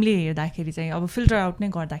हामीले हेर्दाखेरि चाहिँ अब फिल्टर आउट नै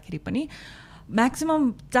गर्दाखेरि पनि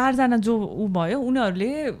म्याक्सिमम 4 जना जो भयो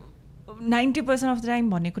उनीहरूले 90% अफ द टाइम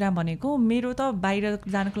भन्ने कुरा भनेको मेरो त बाहिर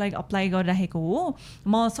जानको लागि अप्लाई गरिरहेको हो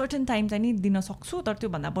म सर्टेन टाइम चाहिँ नि दिन सक्छु तर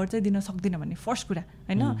त्योभन्दा बढी चाहिँ दिन सक्दिनँ भन्ने फर्स्ट कुरा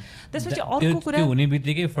होइन त्यसपछि अर्को कुरा हुने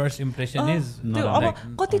बित्तिकै फर्स्ट इम्प्रेसन इज त्यो अब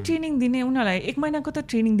कति ट्रेनिङ दिने उनीहरूलाई 1 महिनाको त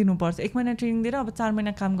ट्रेनिङ दिनुपर्छ 1 महिना ट्रेनिङ दिएर अब 4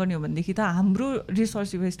 महिना काम गर्ने हो भनेदेखि त हाम्रो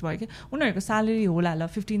रिसोर्स वेस्ट भयो कि उनीहरूको स्यालेरी होला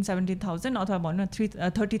 15-17,000 अथवा भन्नु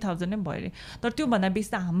 30,000 नै भयो अरे तर त्योभन्दा बेसी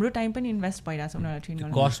त हाम्रो टाइम पनि इन्भेस्ट भइरहेको छ उनीहरूलाई ट्रेनिङ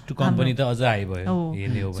गर्न कस्ट टु कम्पनी त अझ हाई भयो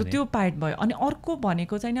हेर्ने हो भने त्यो पार्ट भयो अनि अर्को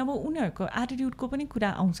भनेको चाहिँ अब उनीहरूको एटिट्युडको पनि कुरा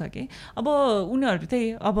आउँछ कि अब उनीहरू चाहिँ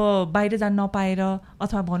अब बाहिर जान नपाएर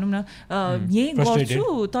अथवा भनौँ न यही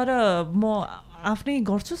गर्छु तर म आफ्नै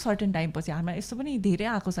गर्छु सर्टेन टाइम पछि हामीलाई यस्तो पनि धेरै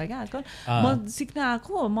आएको छ क्या आजकल म सिक्न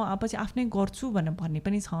आएको म पछि आफ्नै गर्छु भनेर भन्ने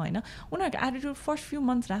पनि छ होइन उनीहरूको एटिट्युड फर्स्ट फ्यु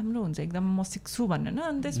मन्थ्स राम्रो हुन्छ एकदम म सिक्छु भनेर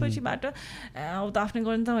अनि त्यसपछिबाट अब त आफ्नै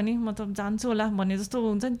गर्नु त भने म त जान्छु होला भन्ने जस्तो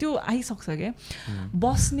हुन्छ नि त्यो आइसक्छ क्या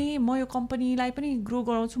बस्ने म यो कम्पनीलाई पनि ग्रो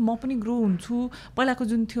गराउँछु म पनि ग्रो हुन्छु पहिलाको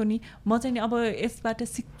जुन थियो नि म चाहिँ नि अब यसबाट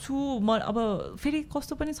सिक्छु म अब फेरि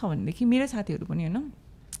कस्तो पनि छ भनेदेखि मेरै साथीहरू पनि होइन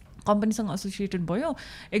कम्पनीसँग एसोसिएटेड भयो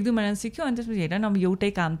 1-2 महिना सिक्यो अनि त्यसपछि हेर न अब एउटै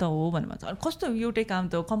काम त हो भन्नु भन्छ कस्तो एउटै काम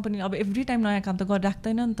त हो कम्पनी अब एभ्री टाइम नयाँ काम त गरेर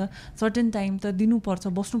राख्दैन नि त सर्टेन टाइम त दिनुपर्छ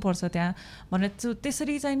बस्नुपर्छ त्यहाँ भनेर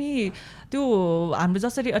त्यसरी चाहिँ नि त्यो हाम्रो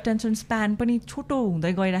जसरी अटेन्सन स्प्यान पनि छोटो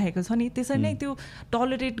हुँदै गइरहेको छ नि त्यसरी नै त्यो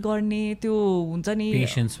टलरेट गर्ने त्यो हुन्छ नि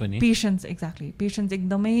पेसेन्स एक्ज्याक्टली पेसेन्स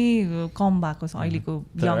एकदमै कम भएको छ अहिलेको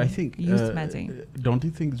युथमा चाहिँ डोन्ट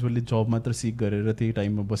यु थिङ्क जसले जब मात्र सिक गरेर त्यही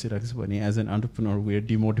टाइममा बसिरहेको छ भने as an entrepreneur we are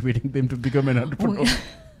demotivating them to become an entrepreneur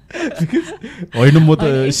होइन म त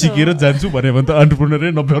सिकेर जान्छु भने त एन्टरप्रेन्योरै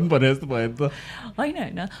नभन् भने जस्तो भयो त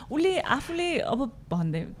होइन उसले आफूले अब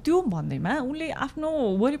त्यो भन्दैमा उसले आफ्नो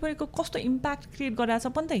वरिपरिको कस्तो इम्प्याक्ट क्रिएट गरिरहेको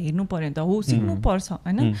छ पनि त हेर्नु पर्यो नि त हो सिक्नुपर्छ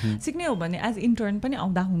होइन सिक्ने हो भने एज इन्टर्न पनि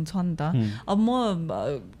आउँदा हुन्छ नि त अब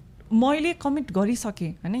मैले कमिट गरिसकेँ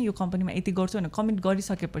होइन यो कम्पनीमा यति गर्छु भनेर कमिट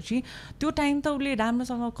गरिसकेपछि त्यो टाइम त उसले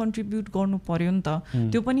राम्रोसँग कन्ट्रिब्युट गर्नु पर्यो नि त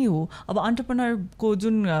त्यो पनि हो अब एन्टरप्रेन्योरको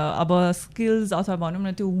जुन अब स्किल्स अथवा भनौँ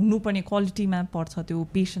न त्यो हुनुपर्ने क्वालिटीमा पर्छ त्यो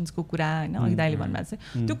पेसेन्सको कुरा होइन अघि दाइले भन्नुभएको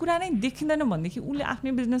छ त्यो कुरा नै देखिँदैन भनेदेखि उसले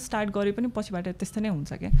आफ्नै बिजनेस स्टार्ट गरे पनि पछिबाट त्यस्तै नै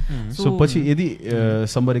हुन्छ क्या सो पछि यदि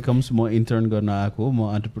समबडी कम्स म इन्टर्न गर्न आएको म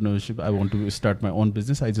एन्टरप्रेन्योरसिप I want to start my own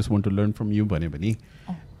business I just want to learn from you भन्यो भने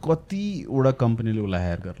कतिवटा कम्पनीले उसलाई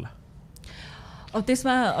हायर गर्ला अब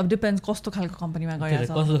त्यसमा अब डिपेन्ड्स कस्तो खालको कम्पनीमा गएर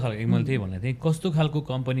छ कस्तो खालको मैले त्यही भनेको थिएँ कस्तो खालको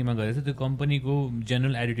कम्पनीमा गएर चाहिँ त्यो कम्पनीको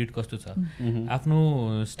जेनरल एटिट्युड कस्तो छ आफ्नो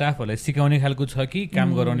स्टाफहरूलाई सिकाउने खालको छ कि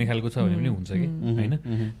काम गराउने खालको छ भने पनि हुन्छ कि होइन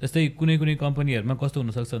जस्तै कुनै कुनै कम्पनीहरूमा कस्तो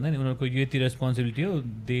हुनसक्छ भन्दा नि उनीहरूको यति रेस्पोन्सिबिलिटी हो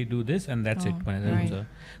they do this and that's it भनेर हुन्छ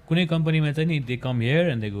कुनै कम्पनीमा चाहिँ नि they come here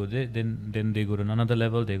and they go then they go another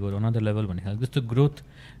level they go another level भन्ने खालको जस्तो ग्रोथ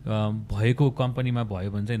भएको कम्पनीमा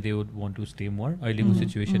भयो भने चाहिँ they would want to stay more अहिलेको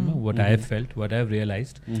सिचुएसनमा what I have felt what I have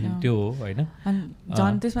realised त्यो हो होइन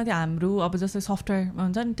झन् त्यसमा चाहिँ हाम्रो अब जस्तै सफ्टवेयर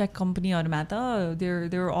हुन्छ नि टेक कम्पनीहरूमा त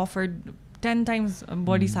देयर अफर्ड 10 times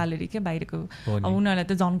बढी स्यालेरी क्या बाहिरको अब उनीहरूलाई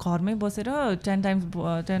त झन् घरमै बसेर 10 times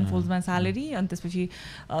 10 फोल्डमा स्यालेरी अनि त्यसपछि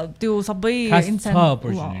त्यो सबै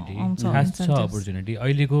अपर्च्युनिटी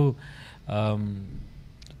अहिलेको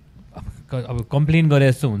अब कम्प्लेन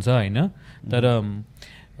गरे जस्तो हुन्छ होइन तर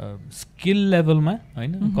स्किल लेभलमा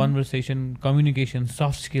होइन कन्भर्सेसन कम्युनिकेसन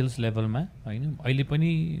सफ्ट स्किल्स लेभलमा होइन अहिले पनि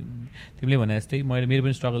तिमीले भने जस्तै मेरो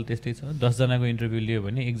पनि स्ट्रगल त्यस्तै छ 10 जनाको इन्टरभ्यू लियो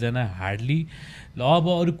भने एकजना हार्डली ल अब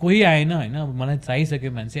अरू कोही आएन होइन अब मलाई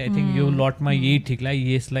चाहिसक्यो मान्छे आई थिङ्क यो लटमा यही ठिक लाग्यो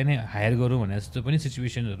यसलाई नै हायर गरौँ भने जस्तो पनि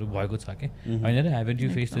सिचुएसनहरू भएको छ क्या होइन र heaven you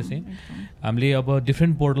face the same हामीले अब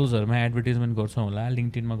डिफ्रेन्ट पोर्टल्सहरूमा एडभर्टिजमेन्ट गर्छौँ होला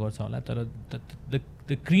लिङ्क्डइनमा गर्छौँ होला तर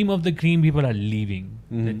the cream of the cream people are living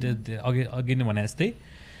अघि नै भने जस्तै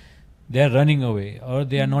they are running away or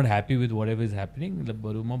they are not happy with whatever is happening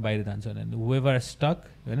बरु म बाहिर जान्छु भने whoever are stuck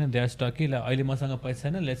होइन they are stuck कि अहिले मसँग पैसा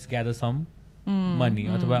छैन let's gather some money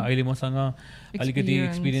अथवा अहिले मसँग अलिकति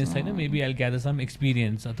एक्सपिरियन्स छैन maybe I gather some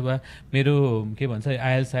experience अथवा मेरो के भन्छ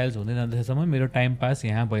आइएल्स हुँदै जाँदैसम्म मेरो टाइम पास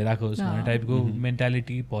यहाँ भइरहेको होस् भन्ने टाइपको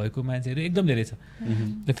मेन्टालिटी भएको मान्छेहरू एकदम धेरै छ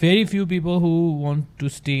the very few people who want to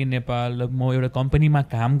stay in Nepal म एउटा कम्पनीमा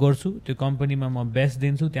काम गर्छु त्यो कम्पनीमा म बेस्ट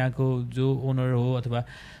दिन्छु त्यहाँको जो ओनर हो अथवा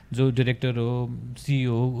जो डिरेक्टर हो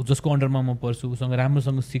सिइओ हो जसको अन्डरमा म पर्छु उसँग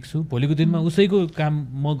राम्रोसँग सिक्छु भोलिको दिनमा उसैको काम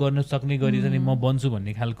म गर्न सक्ने गरी चाहिँ म बन्छु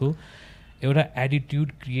भन्ने खालको एउटा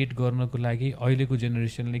एटिट्युड क्रिएट गर्नको लागि अहिलेको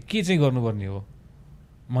जेनेरेसनले के चाहिँ गर्नुपर्ने हो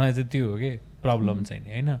मलाई चाहिँ त्यो हो कि प्रब्लम चाहिँ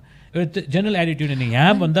होइन एउटा जेनरल एटिट्युड होइन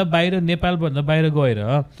यहाँभन्दा बाहिर नेपालभन्दा बाहिर गएर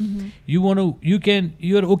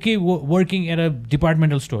you're okay working at a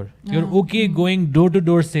departmental store you're okay going door to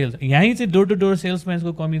door sales यहीँ चाहिँ डोर टु डोर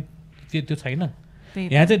सेल्सम्यानको कमी त्यो छैन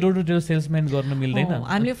यहाँ चाहिँ डोर टु डोर सेल्सम्यान गर्न मिल्दैन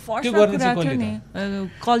हामीले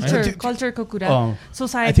कल्चरको कुरा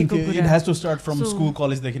सोसाइटीको कुरा it has to start from school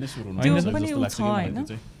कलेजदेखि नै सुरु हुन्छ त्यो पनि छ हैन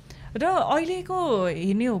र अहिलेको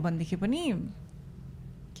हेर्ने हो भनेदेखि पनि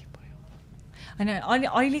होइन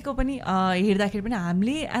अहिलेको पनि हेर्दाखेरि पनि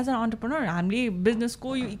हामीले एज अन अन्टरप्रेन्योर हामीले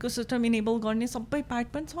बिजनेसको यो इकोसिस्टम इनेबल गर्ने सबै पार्ट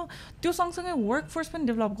पनि छ त्यो सँगसँगै वर्कफोर्स पनि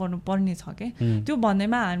डेभलप गर्नुपर्ने छ क्या त्यो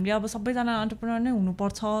भन्दैमा हामीले अब सबैजना अन्टरप्रेन्योर नै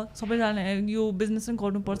हुनुपर्छ सबैजना यो बिजनेस नै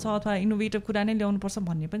गर्नुपर्छ अथवा इनोभेटिभ कुरा नै ल्याउनुपर्छ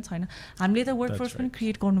भन्ने पनि छैन हामीले त वर्कफोर्स पनि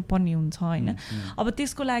क्रिएट गर्नुपर्ने हुन्छ होइन अब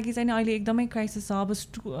त्यसको लागि चाहिँ अहिले एकदमै क्राइसिस छ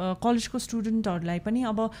अब कलेजको स्टुडेन्टहरूलाई पनि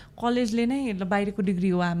अब कलेजले नै बाहिरको डिग्री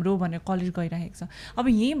हो हाम्रो भनेर कलेज गइरहेको छ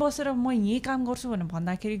अब यहीँ बसेर म यहीँ काम गर्छु भनेर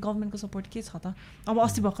भन्दाखेरि गभर्मेन्टको सपोर्ट के छ त अब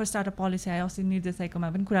अस्ति भर्खर स्टार्टअप पोलिसी आयो अस्ति निर्देशकमा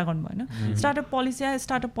पनि कुरा गर्नु भएन स्टार्टअप पोलिसी आयो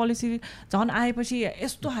स्टार्टअप पोलिसी झन् आएपछि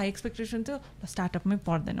यस्तो हाई एक्सपेक्टेसन थियो स्टार्टअपमै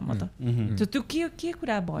पर्दैन म त त्यो के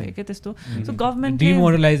कुरा भयो क्या त्यस्तो सो गभर्मेन्ट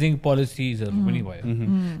डिमोरलाइजिङ पोलिसिजहरू पनि भयो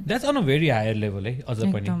that's on a very higher level है अझ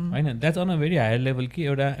पनि होइन that's on a very higher level कि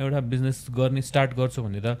एउटा बिजनेस गर्ने स्टार्ट गर्छु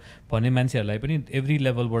भनेर भन्ने मान्छेहरूलाई पनि एभ्री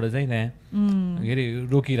लेभलबाट चाहिँ त्यहाँ के अरे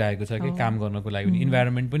रोकिरहेको छ कि काम गर्नको लागि पनि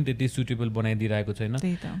इन्भाइरोमेन्ट पनि त्यति सुटेबल बनाइदिरहेको छैन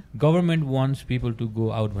government wants people to go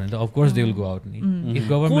out भने त of course they will go out नि इफ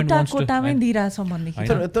गभर्मेन्ट वान्ट्स टु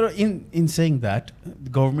तर इन सेइङ द्याट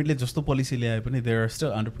गभर्मेन्टले जस्तो पोलिसी ल्याए पनि there are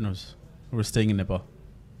still entrepreneurs who are staying in Nepal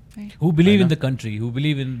who believe in the country, who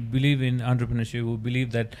believe in entrepreneurship, who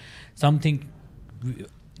believe that something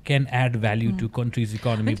can add value to country's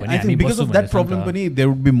economy. I think because of that problem, there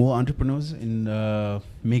would be more entrepreneurs in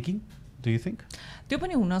making. Do you think? त्यो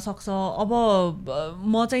पनि हुनसक्छ अब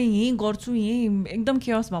म चाहिँ यहीँ गर्छु यहीँ एकदम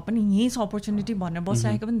केयर्स भए पनि यहीँ छ अपर्च्युनिटी भनेर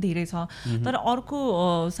बसिरहेको पनि धेरै छ तर अर्को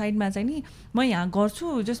साइडमा चाहिँ नि म यहाँ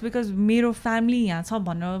गर्छु जस्ट बिकज मेरो फ्यामिली यहाँ छ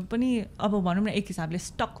भनेर पनि अब भनौँ न एक हिसाबले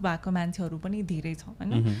स्टक भएको मान्छेहरू पनि धेरै छ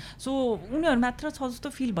होइन सो उनीहरू मात्र छ जस्तो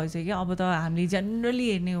फिल भइसक्यो अब त हामीले जेनरली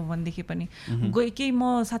हेर्ने हो भनेदेखि पनि केही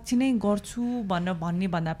म साँच्ची नै गर्छु भनेर भन्ने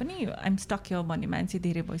भन्दा पनि आइएम स्टक हियर भन्ने मान्छे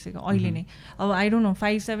धेरै भइसक्यो अहिले नै अब आई डोन्ट नो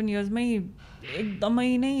 5-7 इयर्समै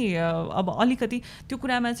एकदमै नै अब अलिकति त्यो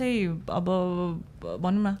कुरामा चाहिँ अब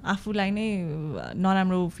भनौँ न आफूलाई नै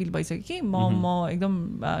नराम्रो फिल भइसक्यो कि म एकदम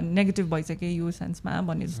नेगेटिभ भइसकेँ यो सेन्समा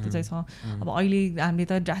भन्ने जस्तो चाहिँ छ। अब अहिले हामीले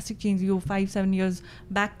त ड्रास्टिक चेन्ज यो 5-7 इयर्स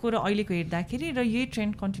ब्याकको र अहिलेको हेर्दाखेरि र यही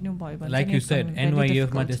ट्रेन्ड कन्टिन्यू भयो भने लाइक यु सेड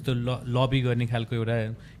NYF-मा त्यस्तो लबी गर्ने खालको एउटा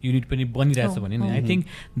युनिट पनि बनिरहेछ भने नि I think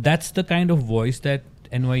that's the kind of voice that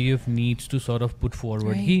NYF needs to sort of put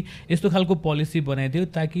forward कि यस्तो खालको पोलिसी बनाइदियो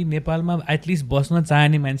ताकि नेपालमा एटलिस्ट बस्न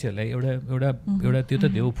चाहने मान्छेहरूलाई एउटा त्यो त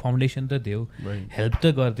देऊ फाउन्डेसन त देऊ हेल्प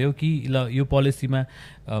त गरिदेऊ कि ल यो पोलिसीमा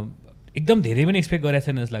एकदम धेरै पनि एक्सपेक्ट गरेको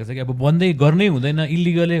छैन जस्तो लाग्छ कि अब बन्दै गर्नै हुँदैन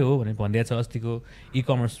इलिगलै हो भनेर भनिदिएको छ अस्तिको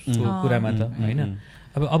इकमर्सको कुरामा त होइन।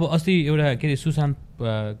 अब अस्ति एउटा के अरे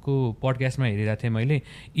सुशान्तको पडकास्टमा हेरिरहेको थिएँ मैले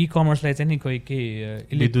इकमर्सलाई चाहिँ नि कोही के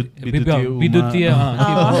विद्युतीय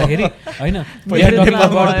भन्दाखेरि होइन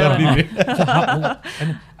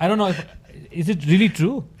I don't know is it really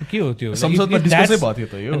true के हो त्यो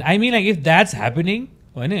I mean like if that's happening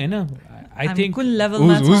होइन I think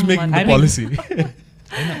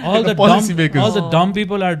all the dumb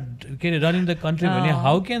people are running the country.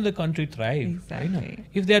 How can the country thrive? Exactly.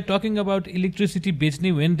 If they are talking about electricity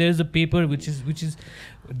बेच्ने when there is a paper which is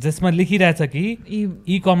जसमा लेखिरहेछ कि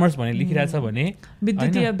ई-कमर्स भने लेखिरहेछ भने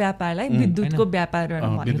विद्युतीय व्यापारलाई विद्युतको व्यापार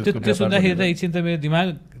त्यो सुन्दाखेरि त एकछिन त मेरो दिमाग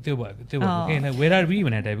त्यो भएको के वेयर आर वी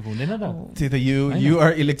भन्ने टाइपको हुँदैन त you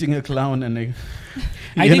are electing a clown and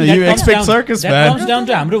you expect circus man. That comes down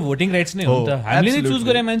to हाम्रो भोटिङ राइट्स नै हो नि त हामीले नै चुज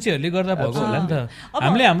गरे मान्छेहरूले गर्दा भएको होला नि त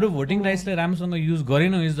हामीले हाम्रो भोटिङ राइट्सलाई राम्रोसँग युज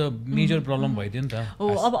गरेनौँ इज द मेजर प्रब्लम भइदियो नि त।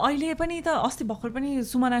 अब अहिले पनि त अस्ति भर्खर पनि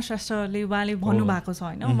सुमना श्रेष्ठले उहाँले भन्नुभएको छ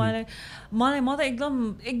होइन मलाई म त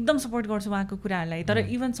एकदम सपोर्ट गर्छु उहाँको कुराहरूलाई तर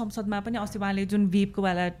इभन संसदमा पनि अस्ति उहाँले जुन भेपको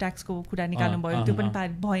वाला ट्याक्सको कुरा निकाल्नु भयो त्यो पनि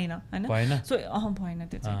पारित भएन होइन सो भएन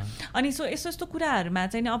त्यो चाहिँ। अनि सो यस्तो कुराहरूमा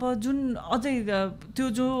चाहिँ अब जुन अझै त्यो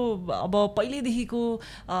जो अब पहिल्यैदेखिको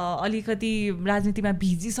अलिकति राजनीतिमा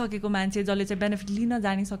भिजिसकेको मान्छे जसले चाहिँ बेनिफिट लिन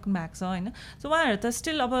जानिसक्नु भएको छ होइन सो उहाँहरू त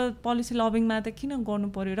स्टिल अब पोलिसी लबिङमा त किन गर्नु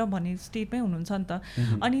पर्यो र भन्ने स्टेटमै हुनुहुन्छ नि त।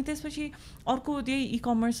 अनि त्यसपछि अर्को त्यही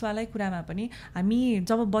इकमर्सवालै कुरामा पनि हामी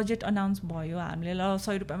जब बजेट अनाउन्स भयो हामीले ल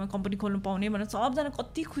 100 रुपियाँमा कम्पनी खोल्नु पाउने भनेर सबजना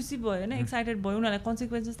कति खुसी भयो होइन एक्साइटेड भयो उनीहरूलाई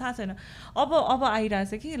कन्सिक्वेन्सेस थाहा छैन। अब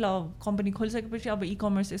आइरहेछ कि ल कम्पनी खोलिसकेपछि अब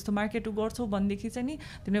इकमर्स यस्तो मार्केट गर्छौ भनेदेखि चाहिँ नि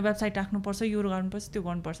तिमीले वेबसाइट राख्नुपर्छ यो गर्नुपर्छ त्यो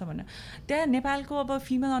गर्नुपर्छ भनेर त्यहाँ नेपालको अब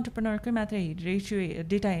फिमेल अन्टरप्रेनरकै मात्र रेसियो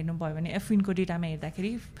डेटा हेर्नुभयो भने एफिनको डेटामा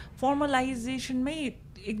हेर्दाखेरि फर्मलाइजेसनमै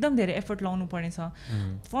एकदम धेरै एफर्ट लाउनु पर्ने छ।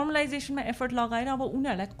 फर्मलाइजेसनमा एफर्ट लगाएर अब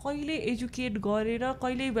उनीहरूलाई कहिले एजुकेट गरेर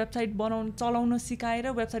कहिले वेबसाइट चलाउन सिकाएर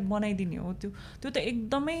वेबसाइट बनाइदिने हो त्यो त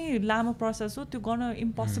एकदमै लामो प्रोसेस हो त्यो गर्न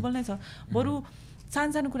इम्पोसिबल नै छ। बरु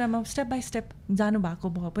सानो कुरामा स्टेप बाई स्टेप जानुभएको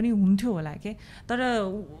भए पनि हुन्थ्यो होला के तर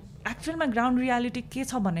एक्चुअलमा ग्राउन्ड रियालिटी के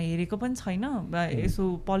छ भनेर हेरेको पनि छैन यसो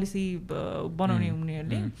पोलिसी बनाउने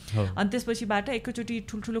उनीहरूले। अनि त्यसपछिबाट एकैचोटि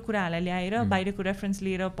ठुल्ठुलो कुराहरूलाई ल्याएर बाहिरको रेफरेन्स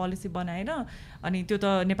लिएर पोलिसी बनाएर अनि त्यो त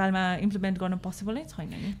नेपालमा इम्प्लिमेन्ट गर्न पोसिबल नै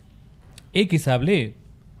छैन नि। एक हिसाबले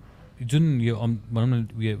जुन यो भनौँ न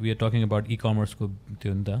वी आर टकिङ अबाउट इकमर्सको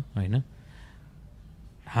त्यो नि त होइन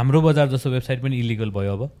हाम्रो बजार जस्तो वेबसाइट पनि इलिगल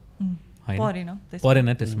भयो अब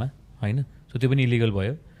परेन त्यसमा होइन सो त्यो पनि इलिगल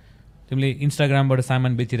भयो। तिमीले इन्स्टाग्रामबाट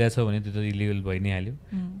सामान बेचिरहेछौ भने त्यो त इलिगल भइ नै हाल्यो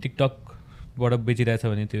टिकटकबाट बेचिरहेछ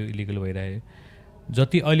भने त्यो इलिगल भइरह्यो।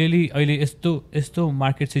 जति अहिले यस्तो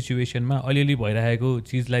मार्केट सिचुएसनमा अलिअलि भइरहेको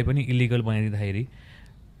चिजलाई पनि illegal बनाइदिँदाखेरि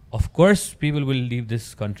of course people will leave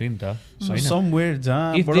this country नि त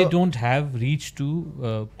होइन। If they don't have reach to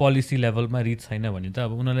policy लेभलमा रिच छैन भने त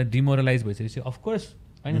अब उनीहरूलाई डिमोरलाइज भइसकेपछि अफकोर्स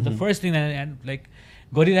होइन the first thing and like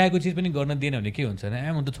गरिरहेको चिज पनि गर्न दिएन भने के हुन्छ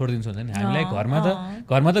भने म त छोडिदिन्छु हुन्छ नि हामीलाई घरमा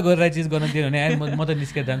त गरिरहेको चिज गर्न दिएन भने म त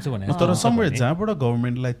निस्केर जान्छु भने तर समवेयर जहाँबाट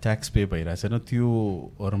गभर्मेन्टलाई ट्याक्स पे भइरहेको छैन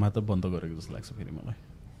त्योहरूमा त बन्द गरेको जस्तो लाग्छ फेरि मलाई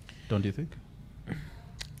डोन्ट यु थिङ्क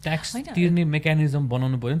ट्याक्स तिर्ने मेकानिजम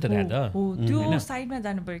बनाउनु पऱ्यो नि त त्यो साइडमा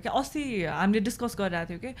जानु पऱ्यो क्या। अस्ति हामीले डिस्कस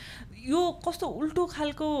गरिरहेको थियौँ कि यो कस्तो उल्टो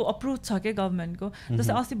खालको अप्रोच छ क्या गभर्मेन्टको।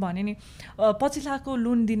 जस्तै अस्ति भने नि 25 लाखको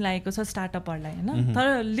लोन दिन लागेको छ स्टार्टअपहरूलाई होइन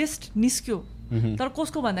तर लिस्ट निस्क्यो तर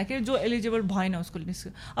कसको भन्दाखेरि जो एलिजिबल भएन उसको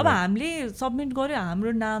निस्क्यो। अब हामीले सबमिट गऱ्यो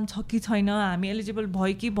हाम्रो नाम छ कि छैन हामी एलिजिबल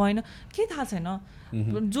भयो कि भएन के थाहा छैन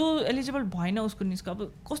जो एलिजिबल भएन उसको निस्क्यो। अब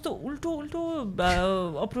कस्तो उल्टो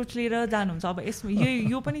अप्रोच लिएर जानुहुन्छ। अब यसमा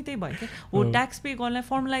यो पनि त्यही भयो क्या हो ट्याक्स पे गर्नलाई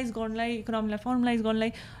फर्मलाइज गर्नलाई इकोनोमीलाई फर्मलाइज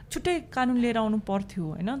गर्नलाई छुट्टै कानुन लिएर आउनु पर्थ्यो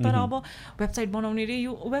होइन तर अब वेबसाइट बनाउने रे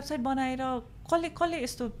यो वेबसाइट बनाएर कसले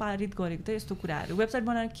यस्तो पारित गरेको त यस्तो कुराहरू वेबसाइट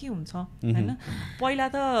बनाएर के हुन्छ होइन। पहिला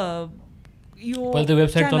त यो पहिला त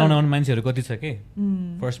वेबसाइट चलाउन आउने मान्छेहरू कति छ के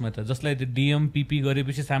फर्स्टमा त जसलाई त्यो डिएम पिपी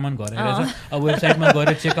गरेपछि सामान घर आइरहेछ अब वेबसाइटमा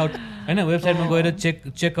गएर चेकआउट होइन वेबसाइटमा गएर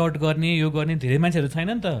चेकआउट गर्ने यो गर्ने धेरै मान्छेहरू छैन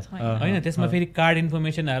नि त होइन त्यसमा फेरि कार्ड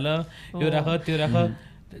इन्फर्मेसन हाल यो राख त्यो राख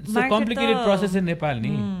कम्प्लिकेटेड प्रोसेस इन नेपाल नि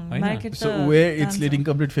होइन so way it's leading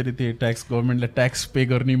complete फेरि त्यो ट्याक्स गभर्मेन्टलाई ट्याक्स पे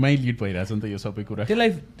गर्नेमै लिड भइरहेछ नि त यो सबै कुरा त्यसलाई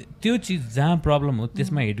त्यो चिज जहाँ प्रब्लम हो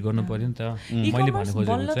त्यसमा हिट गर्नु पर्यो नि त मैले भन्नु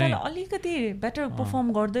खोजेको चाहिँ अलिकति बेटर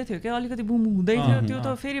पर्फर्म गर्दै थियो क्या अलिकति बुम हुँदै थियो त्यो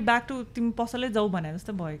त फेरि ब्याक टु तिमी पसलै जाऊ भने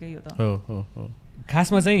जस्तो भयो क्या यो त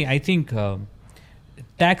खासमा चाहिँ आई थिङ्क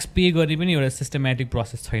ट्याक्स पे गर्ने पनि एउटा सिस्टमेटिक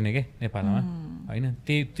प्रोसेस छैन क्या नेपालमा होइन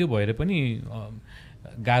त्यो भएर पनि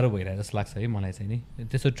गाह्रो भइरहेको जस्तो लाग्छ है मलाई चाहिँ नि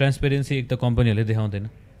त्यस्तो ट्रान्सपेरेन्सी एक त कम्पनीहरूले देखाउँदैन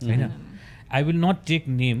होइन I will not take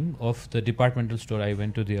name of the departmental store I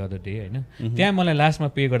went to the other day होइन त्यहाँ मलाई लास्टमा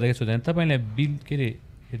पे गर्दाखेरि सोध्दैन तपाईँलाई बिल के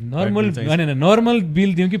अरे नर्मल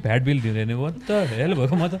बिल दिउँ कि भ्याट बिल दिँदैन हो त हेल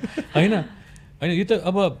भएको म त होइन होइन यो त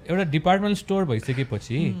अब एउटा डिपार्टमेन्टल स्टोर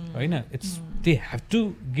भइसकेपछि होइन it's they have to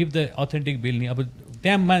give the authentic bill नि अब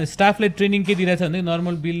त्यहाँ स्टाफलाई ट्रेनिङ के दिइरहेछ भने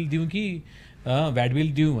नर्मल बिल दिउँ कि भ्याट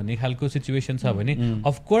बिल दिउँ भन्ने खालको सिचुएसन छ भने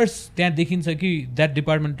अफकोर्स त्यहाँ देखिन्छ कि that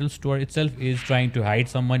departmental store it self is trying to hide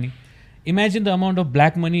some money imagine the amount of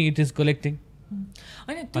black money it is collecting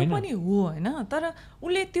होइन त्यो पनि हो होइन तर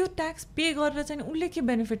उसले त्यो ट्याक्स पे गरेर चाहिँ उसले के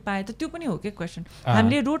बेनिफिट पायो त त्यो पनि हो क्या क्वेसन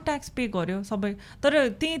हामीले रोड ट्याक्स पे गर्यो सबै तर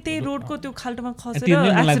त्यही रोडको त्यो खाल्टोमा खसेर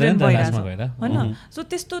एक्सिडेन्ट भइरहेछ होइन सो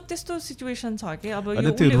त्यस्तो सिचुएसन छ कि अब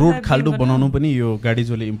त्यो रोड खाल्टो बनाउनु पनि यो गाडी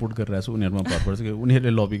जसले इम्पोर्ट गरिरहेछ उनीहरूमा भर पर्छ कि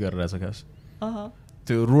उनीहरूले लबी गरिरहेछ खास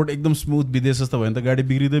त्यो रोड एकदम स्मुथ विदेश जस्तो भयो भने त गाडी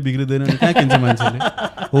बिग्रिँदैन कहाँ किन्छ मान्छेले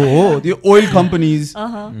हो त्यो ओइल कम्पनीज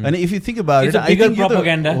होइन if you think about it I think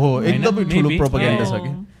propaganda हो एकदमै ठुलो प्रोपोगेन्डा छ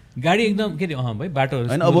कि गाडी एकदम के अरे भाइ बाटोहरू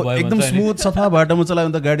होइन अब एकदम स्मुथ सफा बाटोमा चलायो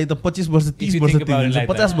भने त गाडी त 25 वर्ष 30 वर्ष टिक्दिन्छ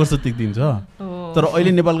 50 वर्ष टिक्दिन्छ तर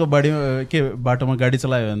अहिले नेपालको बाटोमा गाडी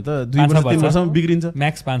चलायो भने त 2 वर्ष 3 वर्षमा बिग्रिन्छ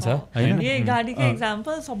म्याक्स 5 छ हैन यही गाडीको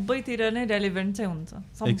एक्जाम्पल सबैतिर नै रेलेभेन्ट चाहिँ हुन्छ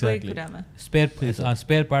सबै कुरामा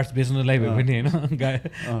स्पेयर पार्ट्स बेच्नलाई भए पनि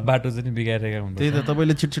हैन बाटो चाहिँ बिगारेका हुन्छ त्यही त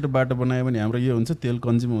तपाईले छिटो बाटो बनायो भने हाम्रो यो हुन्छ तेल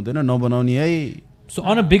कन्ज्युम हुँदैन नबनाउने है so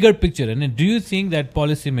on a bigger picture होइन do you think that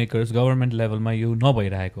policy makers government लेभलमा यो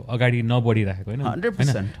नभइरहेको अगाडि नबढिरहेको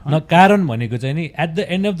होइन कारण भनेको चाहिँ नि at the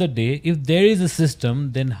and of the day if there is a system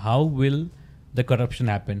then how will the corruption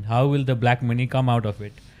happen how will the black money come out of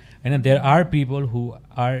it होइन there are people who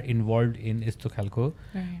are involve in यस्तो खालको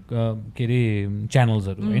के अरे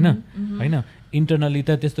च्यानल्सहरू होइन internally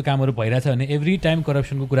त त्यस्तो कामहरू भइरहेछ भने एभ्री टाइम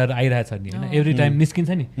करप्सनको कुराहरू आइरहेछ नि होइन एभ्री टाइम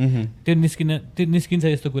निस्किन्छ नि त्यो निस्किन्छ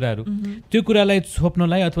यस्तो कुराहरू त्यो कुरालाई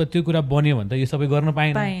छोप्नलाई अथवा त्यो कुरा बन्यो भने त यो सबै गर्न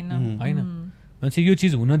पाएन होइन मान्छे यो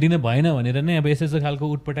चिज हुन दिन भएन भनेर नै अब यस्तो खालको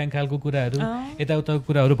उटपटाङ खालको कुराहरू यताउता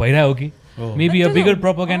कुराहरू भइरहेको कि maybe a bigger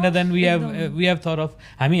propaganda then we have thought of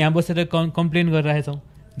हामी यहाँ बसेर कम्प्लेन गरिरहेछौँ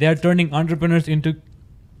they are turning entrepreneurs into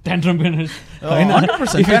tentrepreneurs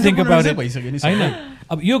होइन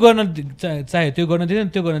अब यो गर्न चाहे त्यो गर्न दिँदैन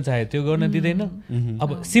त्यो गर्न चाहे त्यो गर्न दिँदैन अब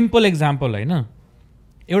सिम्पल एक्जाम्पल होइन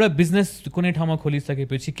एउटा बिजनेस कुनै ठाउँमा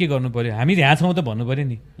खोलिसकेपछि के गर्नु पर्यो हामी यहाँ छौँ त भन्नु पऱ्यो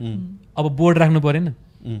नि अब बोर्ड राख्नु परेन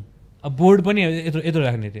अब बोर्ड पनि यत्रो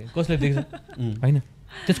राख्ने थियो कसले देख्छ होइन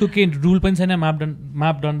त्यसको केही रुल पनि छैन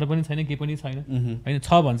मापदण्ड पनि छैन केही पनि छैन होइन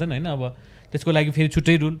छ भन्छन् होइन अब त्यसको लागि फेरि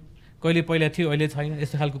छुट्टै रुल कहिले पहिला थियो अहिले छैन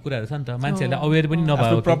यस्तो खालको कुराहरू छ नि त मान्छेहरूलाई अवेर पनि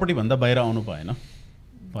नभएको प्रपर्टी भन्दा बाहिर आउनु भएन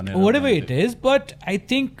whatever it is but I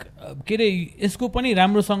think के अरे यसको पनि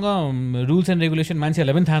राम्रोसँग रुल्स एन्ड रेगुलेसन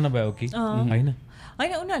मान्छेहरूलाई पनि थाहा नभयो कि होइन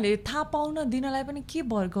होइन उनीहरूले थाहा पाउन दिनलाई पनि के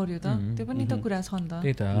भर गर्यो त त्यो पनि त कुरा छ नि त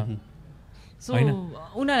त्यही त सो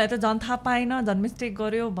उनीहरूले त झन् थाहा पाएन झन् मिस्टेक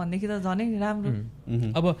गर्यो भनेदेखि त झनै राम्रो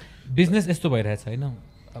अब बिजनेस यस्तो भइरहेछ होइन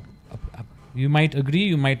you might agree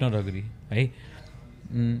you might not agree है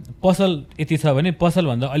पसल यति छ भने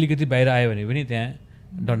पसलभन्दा अलिकति बाहिर आयो भने पनि त्यहाँ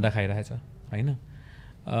डन्डा खाइरहेछ होइन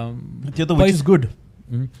त्यो त which is good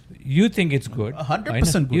you think it's good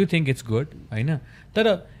 100% you think it's good होइन तर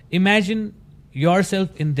imagine your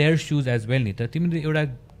self in their shoes as well नि त तिमीले एउटा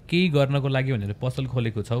केही गर्नको लागि भनेर पसल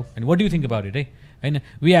खोलेको छौ अनि what do you think about it है होइन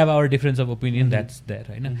we have our difference of opinion that's there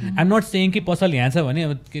होइन आइ एम नट सेयिङ कि पसल यहाँ छ भने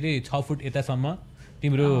अब के अरे 6 फुट यतासम्म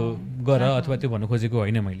तिम्रो गर अथवा त्यो भन्नु खोजेको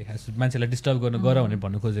होइन मैले खास मान्छेलाई डिस्टर्ब गर्न गर भनेर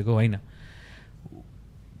भन्नु खोजेको होइन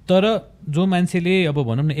तर जो मान्छेले अब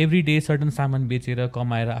भनौँ न एभ्री डे सर्टन सामान बेचेर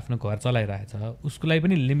कमाएर आफ्नो घर चलाइरहेछ उसको लागि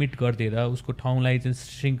पनि लिमिट गरिदिएर उसको ठाउँलाई चाहिँ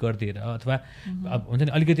श्रिङ्क गरिदिएर अथवा अब हुन्छ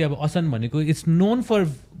नि अलिकति अब असन भनेको इट्स नोन फर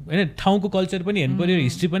होइन ठाउँको कल्चर पनि हेर्नु पऱ्यो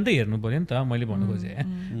हिस्ट्री पनि त हेर्नु पऱ्यो नि त मैले भन्नु खोजेँ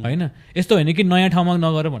होइन यस्तो होइन कि नयाँ ठाउँमा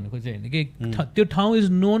नगर भन्नु खोजेँ होइन कि त्यो ठाउँ इज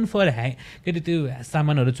नोन फर के अरे त्यो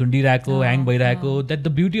सामानहरू झुन्डिरहेको ह्याङ भइरहेको that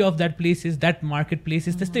the beauty of that place is that market place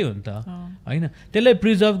is त्यस्तै हो नि त होइन त्यसलाई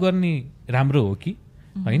प्रिजर्भ गर्ने राम्रो हो कि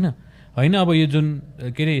होइन होइन अब यो जुन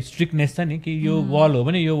के अरे स्ट्रिक्टनेस छ नि कि यो वाल हो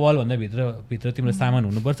भने यो वालभन्दा भित्र तिम्रो सामान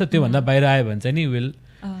हुनुपर्छ त्योभन्दा बाहिर आयो भने चाहिँ नि will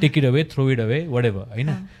take it away throw it away whatever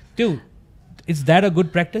होइन त्यो it's that a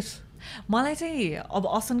good practice मलाई चाहिँ अब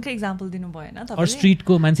असनकै इक्जाम्पल दिनु भएन अरू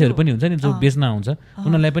स्ट्रिटको मान्छेहरू पनि हुन्छ नि जो बेच्न आउँछ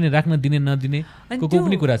उनीहरूलाई पनि राख्न दिने नदिने को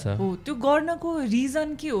पनि कुरा छ हो त्यो गर्नको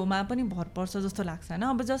रिजन के हो मा पनि भर पर्छ जस्तो लाग्छ होइन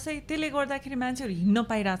अब जस्तै त्यसले गर्दाखेरि मान्छेहरू हिँड्न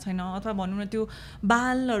पाइरहेको छैन अथवा भनौँ न त्यो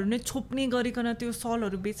बालहरू नै छोप्ने गरिकन त्यो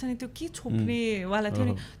सलहरू बेच्छ नि त्यो के छोप्नेवाला थियो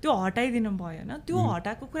नि त्यो हटाइदिनु भयो होइन त्यो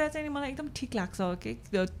हटाएको कुरा चाहिँ मलाई एकदम ठिक लाग्छ कि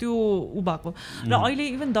त्यो उ भएको र अहिले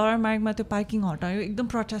इभन दरबारमार्गमा त्यो पार्किङ हटायो एकदम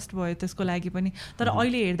प्रोटेस्ट भयो त्यसको लागि पनि तर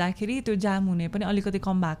अहिले हेर्दाखेरि त्यो जाम हुने पनि अलिकति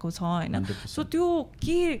कम भएको छ होइन सो त्यो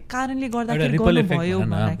के कारणले गर्दाखेरि गर्नुभयो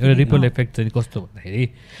एउटा रिपल इफेक्ट चाहिँ कस्तो भन्दाखेरि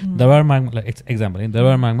दरबारमार्गमा एक्जाम्पल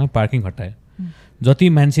दरबारमार्गमा पार्किङ हटायो जति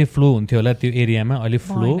मान्छे फ्लो हुन्थ्यो होला त्यो एरियामा अहिले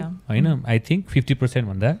फ्लो होइन आई थिङ्क 50%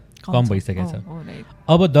 भन्दा कम भइसकेको छ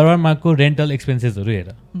अब दरबारमार्गको रेन्टल एक्सपेन्सेसहरू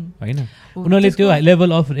हेर होइन उनीहरूले त्यो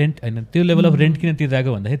लेभल अफ रेन्ट होइन त्यो लेभल अफ रेन्ट किन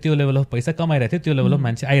तिरिरहेको भन्दाखेरि त्यो लेभल अफ पैसा कमाइरहेको थियो त्यो लेभल अफ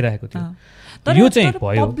मान्छे आइरहेको थियो यो चाहिँ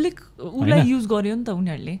भयो पब्लिक उसलाई युज गर्यो नि त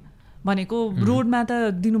उनीहरूले भनेको रोडमा त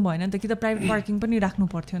दिनु भएन नि त कि त प्राइभेट पार्किङ पनि राख्नु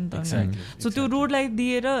पर्थ्यो नि त सो त्यो रोडलाई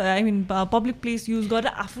दिएर I mean public place use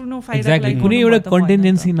गरेर आफ्नो फाइदा कुनै एउटा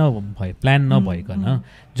कन्टिन्जेन्सी नभए प्लान नभइकन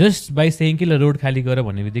जस्ट बाई सेङ कि रोड खाली गर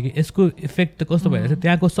भन्ने बित्तिकै यसको इफेक्ट त कस्तो भइरहेको छ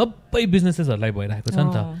त्यहाँको सबै बिजनेसेसहरूलाई भइरहेको छ नि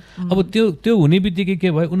त अब त्यो हुने बित्तिकै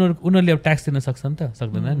के भयो उनीहरूले अब ट्याक्स दिन सक्छ नि त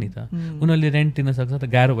सक्दैन नि त उनीहरूले रेन्ट दिन सक्छ त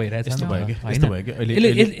गाह्रो भइरहेको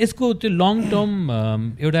छ यसको त्यो लङ टर्म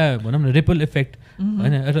एउटा भनौँ न रिपल इफेक्ट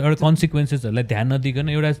होइन एउटा कन्सिक्वेन्सेसहरूलाई ध्यान नदिकन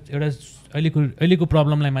एउटा अहिलेको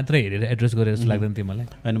प्रब्लमलाई मात्रै हेरेर एड्रेस गरेर जस्तो लाग्दैन थियो मलाई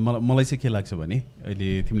होइन मलाई चाहिँ के लाग्छ भने अहिले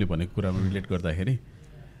तिमीले भनेको कुरामा रिलेट गर्दाखेरि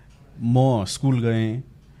म स्कुल गएँ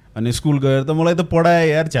अनि स्कुल गएर त मलाई त पढाए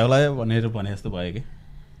यार झ्याउलायो भनेर भने जस्तो भयो कि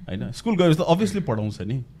होइन स्कुल गएपछि त अभियसली पढाउँछ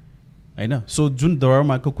नि होइन सो जुन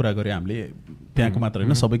दरबारमार्गको कुरा गऱ्यो हामीले त्यहाँको मात्र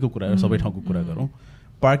होइन सबैको कुरा सबै ठाउँको कुरा गरौँ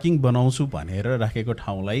पार्किङ बनाउँछु भनेर राखेको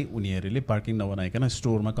ठाउँलाई उनीहरूले पार्किङ नबनाइकन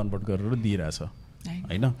स्टोरमा कन्भर्ट गरेर दिइरहेछ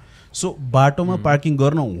होइन सो बाटोमा पार्किङ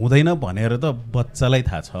गर्नु हुँदैन भनेर त बच्चालाई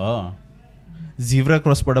थाहा छ जिब्रा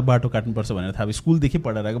क्रसबाट बाटो काट्नुपर्छ भनेर थाहा स्कुलदेखि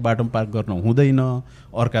पढाएर आएको बाटोमा पार्क गर्नु हुँदैन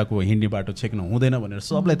अर्काको हिँड्ने बाटो छेक्नु हुँदैन भनेर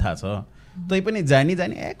सबलाई थाहा छ तैपनि जानी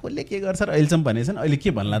कसले के गर्छ र अहिलेसम्म भनेको छन् अहिले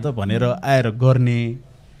के भन्ला त भनेर आएर गर्ने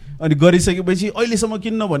अनि गरिसकेपछि अहिलेसम्म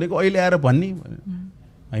किन्न भनेको अहिले आएर भन्ने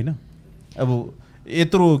होइन अब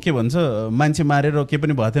यत्रो के भन्छ मान्छे मारेर के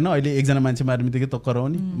पनि भएको थिएन अहिले एकजना मान्छे मार्ने बित्तिकै त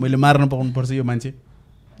कराउने मैले मार्न पाउनुपर्छ यो मान्छे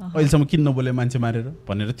अहिलेसम्म किन नबोले मान्छे मारेर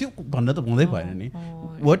भनेर त्यो भन्न त हुँदै भएन नि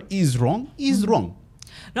वाट इज रङ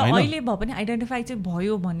र अहिले भए पनि आइडेन्टिफाई चाहिँ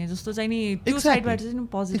भयो भन्ने जस्तो चाहिँ नि त्यो साइडबाट चाहिँ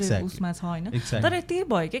पोजिटिभ उसमा छ होइन तर त्यही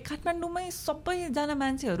भयो कि काठमाडौँमै सबैजना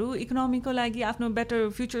मान्छेहरू इकोनोमीको लागि आफ्नो बेटर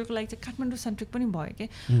फ्युचरको लागि चाहिँ काठमाडौँ सेन्ट्रिक पनि भयो कि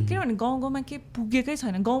किनभने गाउँमा केही पुगेकै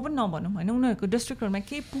छैन गाउँ पनि नभनौँ होइन उनीहरूको डिस्ट्रिक्टहरूमा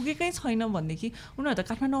केही पुगेकै छैन भनेदेखि उनीहरू त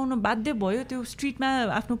काठमाडौँ आउनु बाध्य भयो त्यो स्ट्रिटमा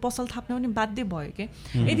आफ्नो पसल थाप्न पनि बाध्य भयो कि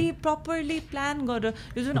यदि प्रपरली प्लान गरेर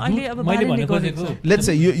यो जुन अहिले अब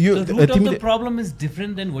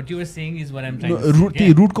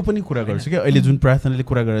रुटको पनि कुरा गर्छु कि अहिले जुन प्रार्थनाले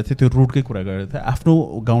कुरा गरेको थियो त्यो रुटकै कुरा गरेको थियो आफ्नो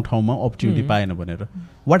गाउँठाउँमा अपर्च्युनिटी पाएन भनेर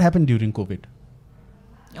what happen during covid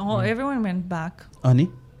everyone went back अनि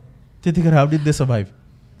त्यतिखेर हाउ डिड दे सर्भाइभ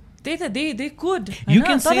त्यही त they could you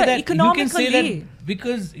can say that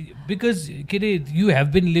because के अरे you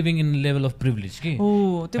have been living in level of privilege के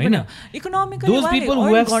त्यो पनि economically those people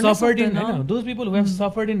who have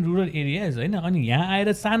suffered in rural areas होइन अनि यहाँ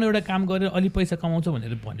आएर सानो एउटा काम गरेर अलि पैसा कमाउँछ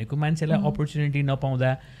भनेर भनेको मान्छेलाई अपर्च्युनिटी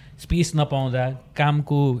नपाउँदा स्पेस नपाउँदा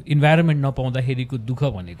कामको इन्भाइरोमेन्ट नपाउँदाखेरिको दुःख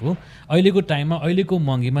भनेको अहिलेको टाइममा अहिलेको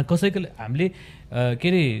महँगीमा कसैको हामीले के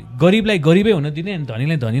अरे गरिबलाई गरिबै हुन दिने अनि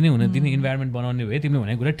धनीलाई धनी नै हुन दिने इन्भाइरोमेन्ट बनाउने भए तिमीले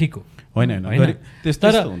भनेको कुरा ठिक हो होइन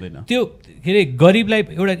तर त्यो के अरे गरिबलाई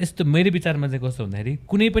एउटा यस्तो मेरो विचारमा चाहिँ कस्तो भन्दाखेरि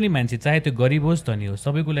कुनै पनि मान्छे चाहे त्यो गरिब होस् धनी होस्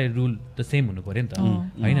सबैको लागि रुल त सेम हुनु पऱ्यो नि त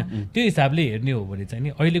होइन त्यो हिसाबले हेर्ने हो भने चाहिँ नि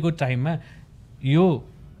अहिलेको टाइममा यो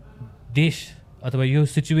देश अथवा यो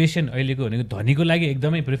सिचुएसन अहिलेको भनेको धनीको लागि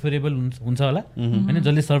एकदमै प्रिफरेबल हुन्छ होला होइन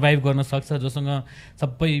जसले सर्भाइभ गर्न सक्छ जोसँग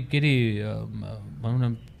सबै के अरे भनौँ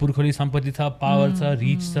न पुर्खौली सम्पत्ति छ पावर छ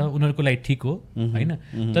रिच छ उनीहरूको लागि ठिक हो होइन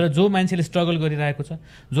तर जो मान्छेले स्ट्रगल गरिरहेको छ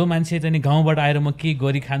जो मान्छे चाहिँ गाउँबाट आएर म के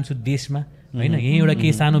गरी खान्छु देशमा होइन यहीँ एउटा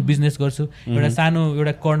केही सानो बिजनेस गर्छु एउटा सानो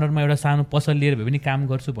एउटा कर्नरमा एउटा सानो पसल लिएर भए पनि काम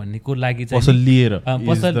गर्छु भन्नेको लागि चाहिँ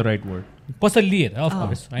पसल पसल लिएर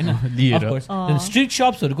अफकोर्स होइन स्ट्रिट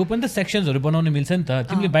सप्सहरूको पनि त सेक्सन्सहरू बनाउन मिल्छ नि त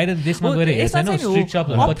तिमीले बाहिर देशमा गएर हेर्छौ स्ट्रिट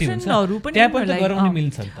सपहरू कति हुन्छ त्यहाँ पनि त गराउन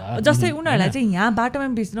मिल्छ नि त जस्तै उनीहरूलाई चाहिँ यहाँ बाटोमा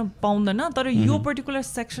बेच्न पाउँदैन तर यो पर्टिकुलर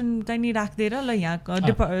सेक्सन चाहिँ नि राखिदिएर ल यहाँ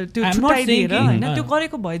त्यो छुट्याइदिएर होइन त्यो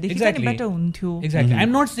गरेको भएदेखि चाहिँ बेटर हुन्थ्यो exactly I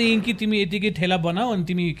am not saying कि तिमी यतिकै ठेला बनाऊ अनि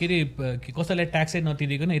तिमी के अरे कसैलाई ट्याक्सै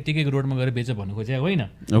नतिरिकन यतिकै रोडमा गएर बेच भन्नु खोजे होइन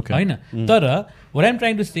होइन तर what I am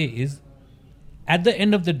trying to say is at the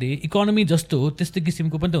and of the day economy जस्तो हो त्यस्तै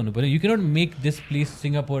किसिमको पनि त हुनु पऱ्यो you cannot make this place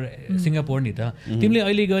Singapore नि त तिमीले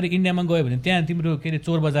अहिले गएर इन्डियामा गयो भने त्यहाँ तिम्रो के अरे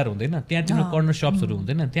चोर बजार हुँदैन त्यहाँ तिम्रो कर्नर सप्सहरू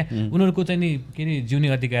हुँदैन त्यहाँ उनीहरूको चाहिँ नि के अरे जिउने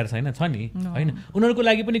अधिकार छैन छ नि होइन उनीहरूको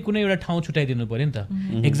लागि पनि कुनै एउटा ठाउँ छुट्याइदिनु पऱ्यो नि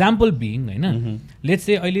त एक्जाम्पल बिङ होइन लेट्स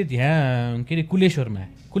से अहिले यहाँ के अरे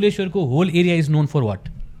कुलेश्वरको whole area is known for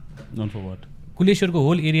what कुलेश्वरको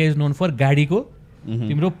whole area is known for गाडीको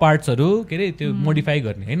तिम्रो पार्ट्सहरू के अरे त्यो मोडिफाई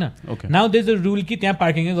गर्ने होइन now there is a rule कि त्यहाँ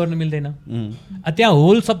पार्किङै गर्न मिल्दैन त्यहाँ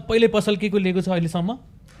होल सबैले पसल के को लिएको छ अहिलेसम्म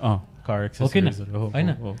ओके न होइन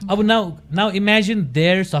अब नाउ इमेजिन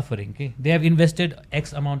देयर सफरिङ के they have invested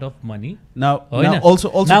x amount of money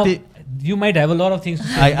होइन you might have a lot of things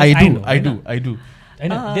I do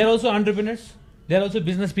होइन they are also entrepreneurs they are also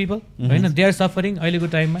business people होइन दे आर सफरिङ अहिलेको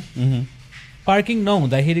टाइममा parking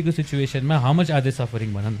नहुँदाखेरिको सिचुएसनमा how much are they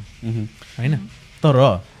suffering भन न होइन तर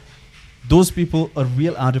those people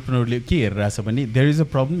real एन्टरप्रेन्योरले के हेरिरहेछ भने देयर इज अ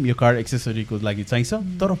प्रब्लम यो कार एक्सेसरीको लागि चाहिन्छ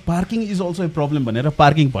तर parking is also A problem भनेर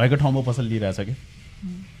पार्किङ भएको ठाउँमा पसल लिइरहेछ कि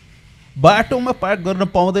बाटोमा पार्क गर्न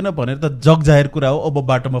पाउँदैन भनेर त जग जाहेर कुरा हो अब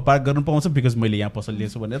बाटोमा पार्क गर्न पाउँछ बिकज मैले यहाँ पसल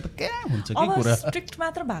लिएछु भनेर त क्या हुन्छ कि कुरा स्ट्रिक्ट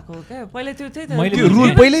मात्र भएको हो क्या पहिले त्यो त्यही त त्यो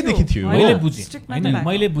रुल पहिल्यैदेखि थियो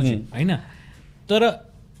मैले बुझेँ होइन तर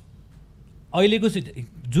अहिलेको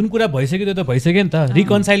जुन कुरा भइसक्यो त्यो त भइसक्यो नि त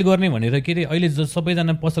रिकन्साइल गर्ने भनेर के अरे अहिले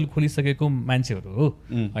सबैजना पसल खोलिसकेको मान्छेहरू हो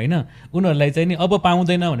होइन उनीहरूलाई चाहिँ नि अब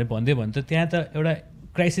पाउँदैन भनेर भन्दै भने त त्यहाँ त एउटा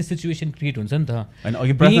क्राइसिस सिचुएसन क्रिएट हुन्छ नि त होइन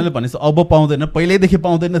अघि प्रश्नले भनेपछि अब पाउँदैन पहिल्यैदेखि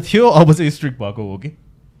पाउँदैन थियो अब चाहिँ स्ट्रिक्ट भएको हो कि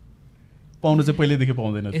पाउनु चाहिँ पहिल्यैदेखि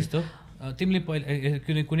पाउँदैन यस्तो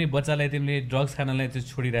तिमीले कुनै बच्चालाई तिमीले ड्रग्स खानलाई चाहिँ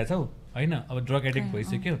छोडिरहेछौ होइन अब ड्रग एडिक्ट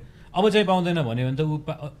भइसक्यो अब चाहिँ पाउँदैन भन्यो भने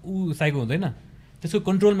त ऊ साइको हुँदैन त्यसको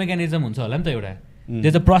कन्ट्रोल मेकानिजम हुन्छ होला नि त एउटा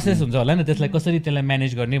त्यो त प्रोसेस हुन्छ होला नि त्यसलाई कसरी त्यसलाई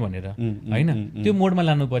म्यानेज गर्ने भनेर होइन त्यो मोडमा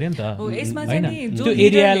लानु पर्यो नि त होइन त्यो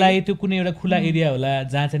एरियालाई त्यो कुनै एउटा खुला एरिया होला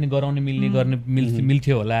जहाँ चाहिँ गराउन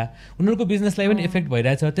मिल्थ्यो होला उनीहरूको बिजनेसलाई पनि इफेक्ट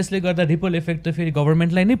भइरहेछ त्यसले गर्दा रिपल इफेक्ट त फेरि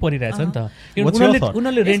गभर्मेन्टलाई नै परिरहेछ नि त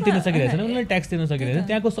उनीहरूले रेन्ट दिन सकिरहेछन् उनीहरूले ट्याक्स दिन सकिरहेछन्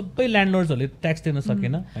त्यहाँको सबै ल्यान्डलर्ड्सहरूले ट्याक्स दिन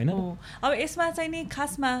सकेन होइन अब यसमा चाहिँ नि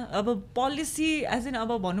खासमा अब पोलिसी एज इन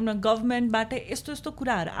अब भनौँ न गभर्मेन्टबाट यस्तो यस्तो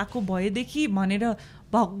कुराहरू आएको भएदेखि भनेर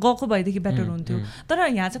गएको भएदेखि बेटर हुन्थ्यो तर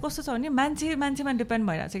यहाँ चाहिँ कस्तो छ भने मान्छेमा डिपेन्ड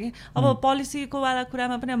भइरहेको छ कि अब पोलिसीको वाला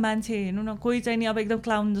कुरामा पनि अब मान्छे हेर्नु न कोही चाहिँ नि अब एकदम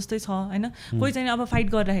क्लाउन जस्तै छ होइन कोही चाहिँ अब फाइट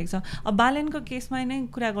गरिरहेको छ अब बालेनको केसमा नै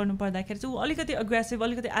कुरा गर्नु पर्दाखेरि चाहिँ ऊ अलिकति अग्रेसिभ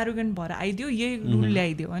अलिकति एरोगेन्ट भएर आइदियो यही रुल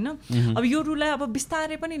ल्याइदियो होइन अब यो रुललाई अब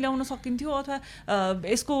बिस्तारै पनि ल्याउन सकिन्थ्यो अथवा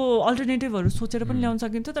यसको अल्टरनेटिभहरू सोचेर पनि ल्याउन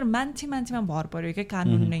सकिन्थ्यो तर मान्छेमा भर पर्यो क्या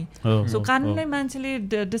कानुन नै सो कानुन नै मान्छेले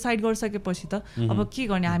डिसाइड गरिसकेपछि त अब के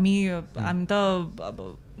गर्ने हामी त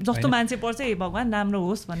जस्तो मान्छे पर्छ ए भगवान् राम्रो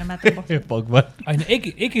होस् भनेर मात्र भगवान् होइन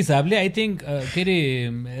एक हिसाबले आई थिङ्क के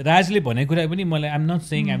अरे राजले भनेको कुरा पनि मलाई I'm not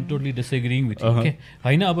saying I'm totally डिसएग्रिङ with you के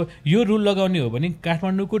होइन अब यो रुल लगाउने हो भने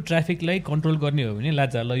काठमाडौँको ट्राफिकलाई कन्ट्रोल गर्ने हो भने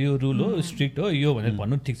लाजा ल यो रुल हो स्ट्रिक्ट हो यो भनेर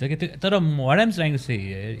भन्नु ठिक छ कि तर what I'm trying to say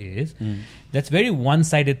is that's very one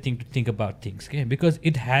sided thing to think about things के because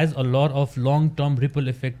it has a lot of long term ripple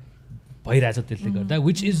effect भइरहेछ त्यसले गर्दा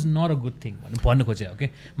which is not a good thing भन्नु खोजेँ okay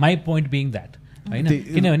my point being that होइन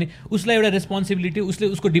किनभने उसलाई एउटा रेस्पोन्सिबिलिटी उसले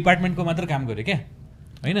उसको डिपार्टमेन्टको मात्र काम गर्यो क्या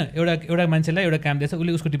होइन एउटा मान्छेलाई एउटा काम दिएछ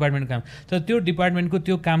उसले उसको डिपार्टमेन्टको काम तर त्यो डिपार्टमेन्टको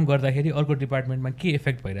त्यो काम गर्दाखेरि अर्को डिपार्टमेन्टमा के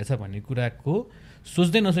इफेक्ट भइरहेछ भन्ने कुराको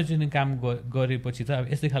सोच्दै नसोचिने काम गरेपछि त अब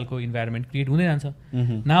यस्तै खालको इन्भाइरोमेन्ट क्रिएट हुँदै जान्छ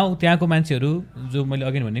नाउ त्यहाँको मान्छेहरू जो मैले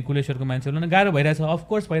अघि भने कुलेश्वरको मान्छेहरूलाई गाह्रो भइरहेछ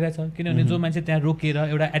अफकोर्स भइरहेछ किनभने जो मान्छे त्यहाँ रोकेर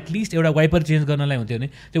एउटा एटलिस्ट एउटा वाइपर चेन्ज गर्नलाई हुन्थ्यो भने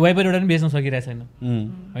त्यो वाइपर एउटा पनि बेच्न सकिरहेको छैन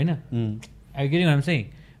होइन I getting what I'm saying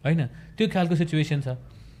होइन त्यो खालको सिचुएसन छ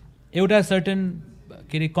एउटा सर्टन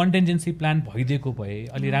के अरे कन्टेन्जेन्सी प्लान भइदिएको भए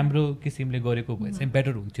अलि राम्रो किसिमले गरेको भए चाहिँ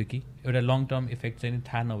बेटर हुन्थ्यो कि एउटा लङ टर्म इफेक्ट चाहिँ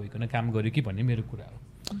थाहा नभइकन काम गर्यो कि भन्ने मेरो कुरा हो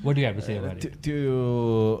what do you have to say about it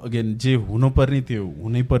त्यो अगेन जे हुनुपर्ने त्यो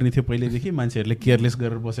हुनै पर्ने थियो पहिल्यैदेखि मान्छेहरूले केयरलेस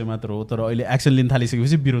गरेर बसे मात्र हो तर अहिले एक्सन लिन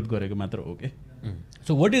थालिसकेपछि विरोध गरेको मात्र हो कि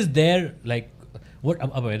so what is there like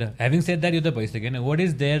अब हेर ह्याभिङ सेड द्याट यो त भइसक्यो होइन what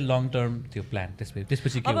is there long term त्यो प्लान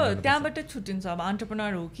त्यसपछि अब त्यहाँबाट छुट्टिन्छ अब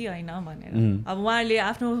एन्टरप्रेन्योर हो कि होइन भनेर अब उहाँले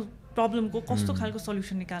आफ्नो प्रब्लमको कस्तो खालको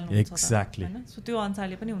सल्युसन निकाल्नु Exactly. हैन सो त्यो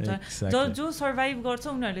अनुसारले पनि हुन्छ Exactly. जो सर्भाइभ गर्छ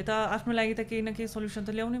उनीहरूले त आफ्नो लागि त केही न केही सल्युसन त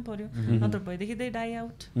ल्याउनै पर्यो नत्र भएदेखि दे डाई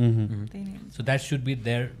आउट त्यही नै So that should be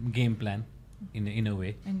their game plan in a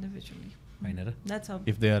way. Individually हैन र? That's how.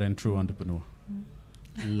 If they are a true entrepreneur.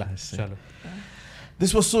 चलो.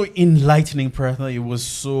 This was so enlightening, Prarthana. It was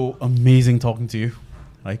so amazing talking to you.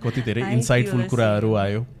 है कति धेरै insightful कुराहरू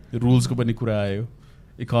आयो, रुल्सको पनि कुरा आयो,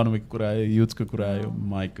 इकोनोमिक कुरा आयो, युथको कुरा आयो.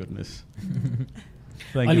 My goodness.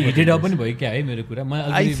 अलि हिटेड अप पनि भयो क्या है मेरो कुरा.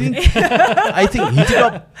 I think हिटेड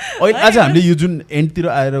अप अहिले आज हामीले यो जुन एन्डतिर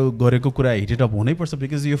आएर गरेको कुरा हिटेड अप हुनैपर्छ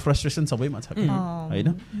बिकज यो फ्रस्ट्रेसन सबैमा छ हैन.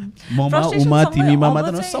 ममा उमा तिमीमा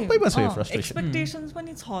मात्र न सबैमा छ यो फ्रस्ट्रेसन. एक्सपेक्टेशन्स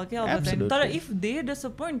पनि छ क्या अब चाहिँ तर इफ दे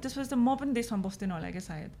डिसअपोइन्ट त्यसपछि त म पनि देशमा बस्दिनँ होला क्या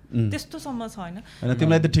सायद त्यस्तोसम्म छ हैन. हैन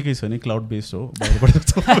तिमीलाई त ठिकै छ नि क्लाउड बेस्ड हो बाहिरबाट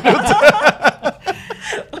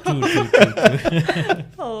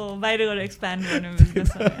बाहिर गएर एक्सप्यान्ड गर्ने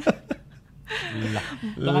business.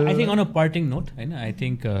 I think on a parting note, I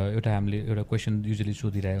think एउटा हामीले एउटा क्वेसन युजली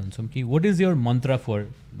सोधिरहेको हुन्छौँ कि what is your mantra for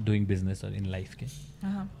doing business or in life के?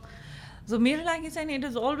 सो मेरो लागि चाहिँ इट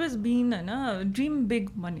इज अलवेज बिन होइन ड्रिम बिग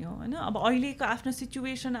भन्ने हो होइन. अब अहिलेको आफ्नो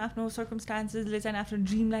सिचुएसन आफ्नो सर्कमस्टान्सेसले चाहिँ आफ्नो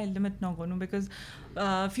ड्रिमलाई लिमिट नगर्नु बिकज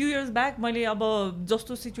फ्यु इयर्स ब्याक मैले अब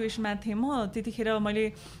जस्तो सिचुएसनमा थिएँ म त्यतिखेर मैले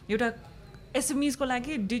एउटा एसएमइजको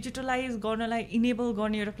लागि डिजिटलाइज गर्नलाई इनेबल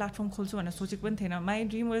गर्ने एउटा प्लेटफर्म खोल्छु भनेर सोचेको पनि थिएन. माई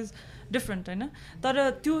ड्रिम वाज डिफ्रेन्ट होइन.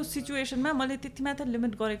 तर त्यो सिचुएसनमा मैले त्यति मात्र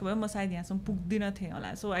लिमिट गरेको भए म सायद यहाँसम्म पुग्दिनँ थिएँ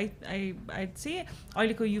होला. सो आई चाहिँ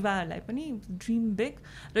अहिलेको युवाहरूलाई पनि ड्रिम बिग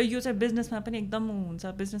र यो चाहिँ बिजनेसमा पनि एकदम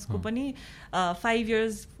हुन्छ. बिजनेसको पनि 5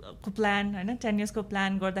 इयर्सको प्लान होइन 10 इयर्सको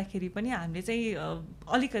प्लान गर्दाखेरि पनि हामीले चाहिँ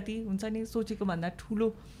अलिकति हुन्छ नि सोचेको भन्दा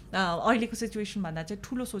ठुलो अहिलेको सिचुएसनभन्दा चाहिँ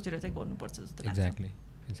ठुलो सोचेर चाहिँ गर्नुपर्छ जस्तो लाग्छ.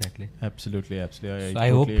 Exactly. Absolutely. I totally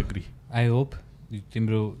totally agree. I hope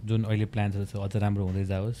तिम्रो जुन अहिले प्लान्स छ अझ राम्रो हुँदै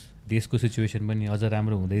जाओस्, देशको सिचुएसन पनि अझ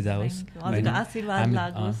राम्रो हुँदै जाओस्. आशीर्वाद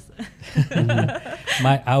लागोस्.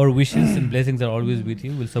 Our wishes and blessings are always with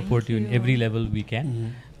you. We'll support you in every level we can.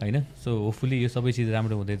 हैन. So hopefully यो सबै चिज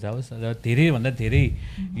राम्रो हुँदै जाओस् र धेरै भन्दा धेरै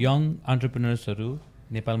यङ एन्टरप्रेन्योर्सहरू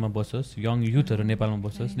नेपालमा बसोस्, यङ युथहरू नेपालमा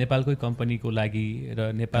बसोस्, नेपालकै कम्पनीको लागि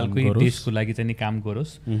र नेपालकै देशको लागि चाहिँ नि काम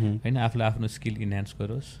गरोस् हैन. आफूलाई आफ्नो स्किल इन्हान्स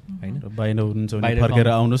गरोस् हैन. बाहिर हुनुहुन्छ भने फर्केर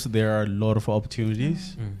आउनुहोस्. There are lot of opportunities.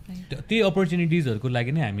 त्यही अपर्च्युनिटिजहरूको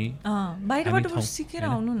लागि नै हामी बाहिरबाट सिकेर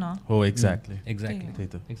आउनु न. हो एक्ज्याक्टली त्यही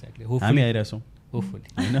त एक्ज्याक्टली. हामी आइरहेछौँ hopefully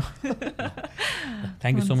हैन.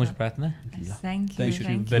 Thank you so much Prarthana. Thank you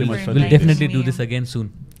very much. We'll definitely do this again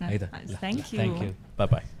soon. Thank you. Thank you.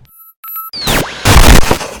 Bye bye.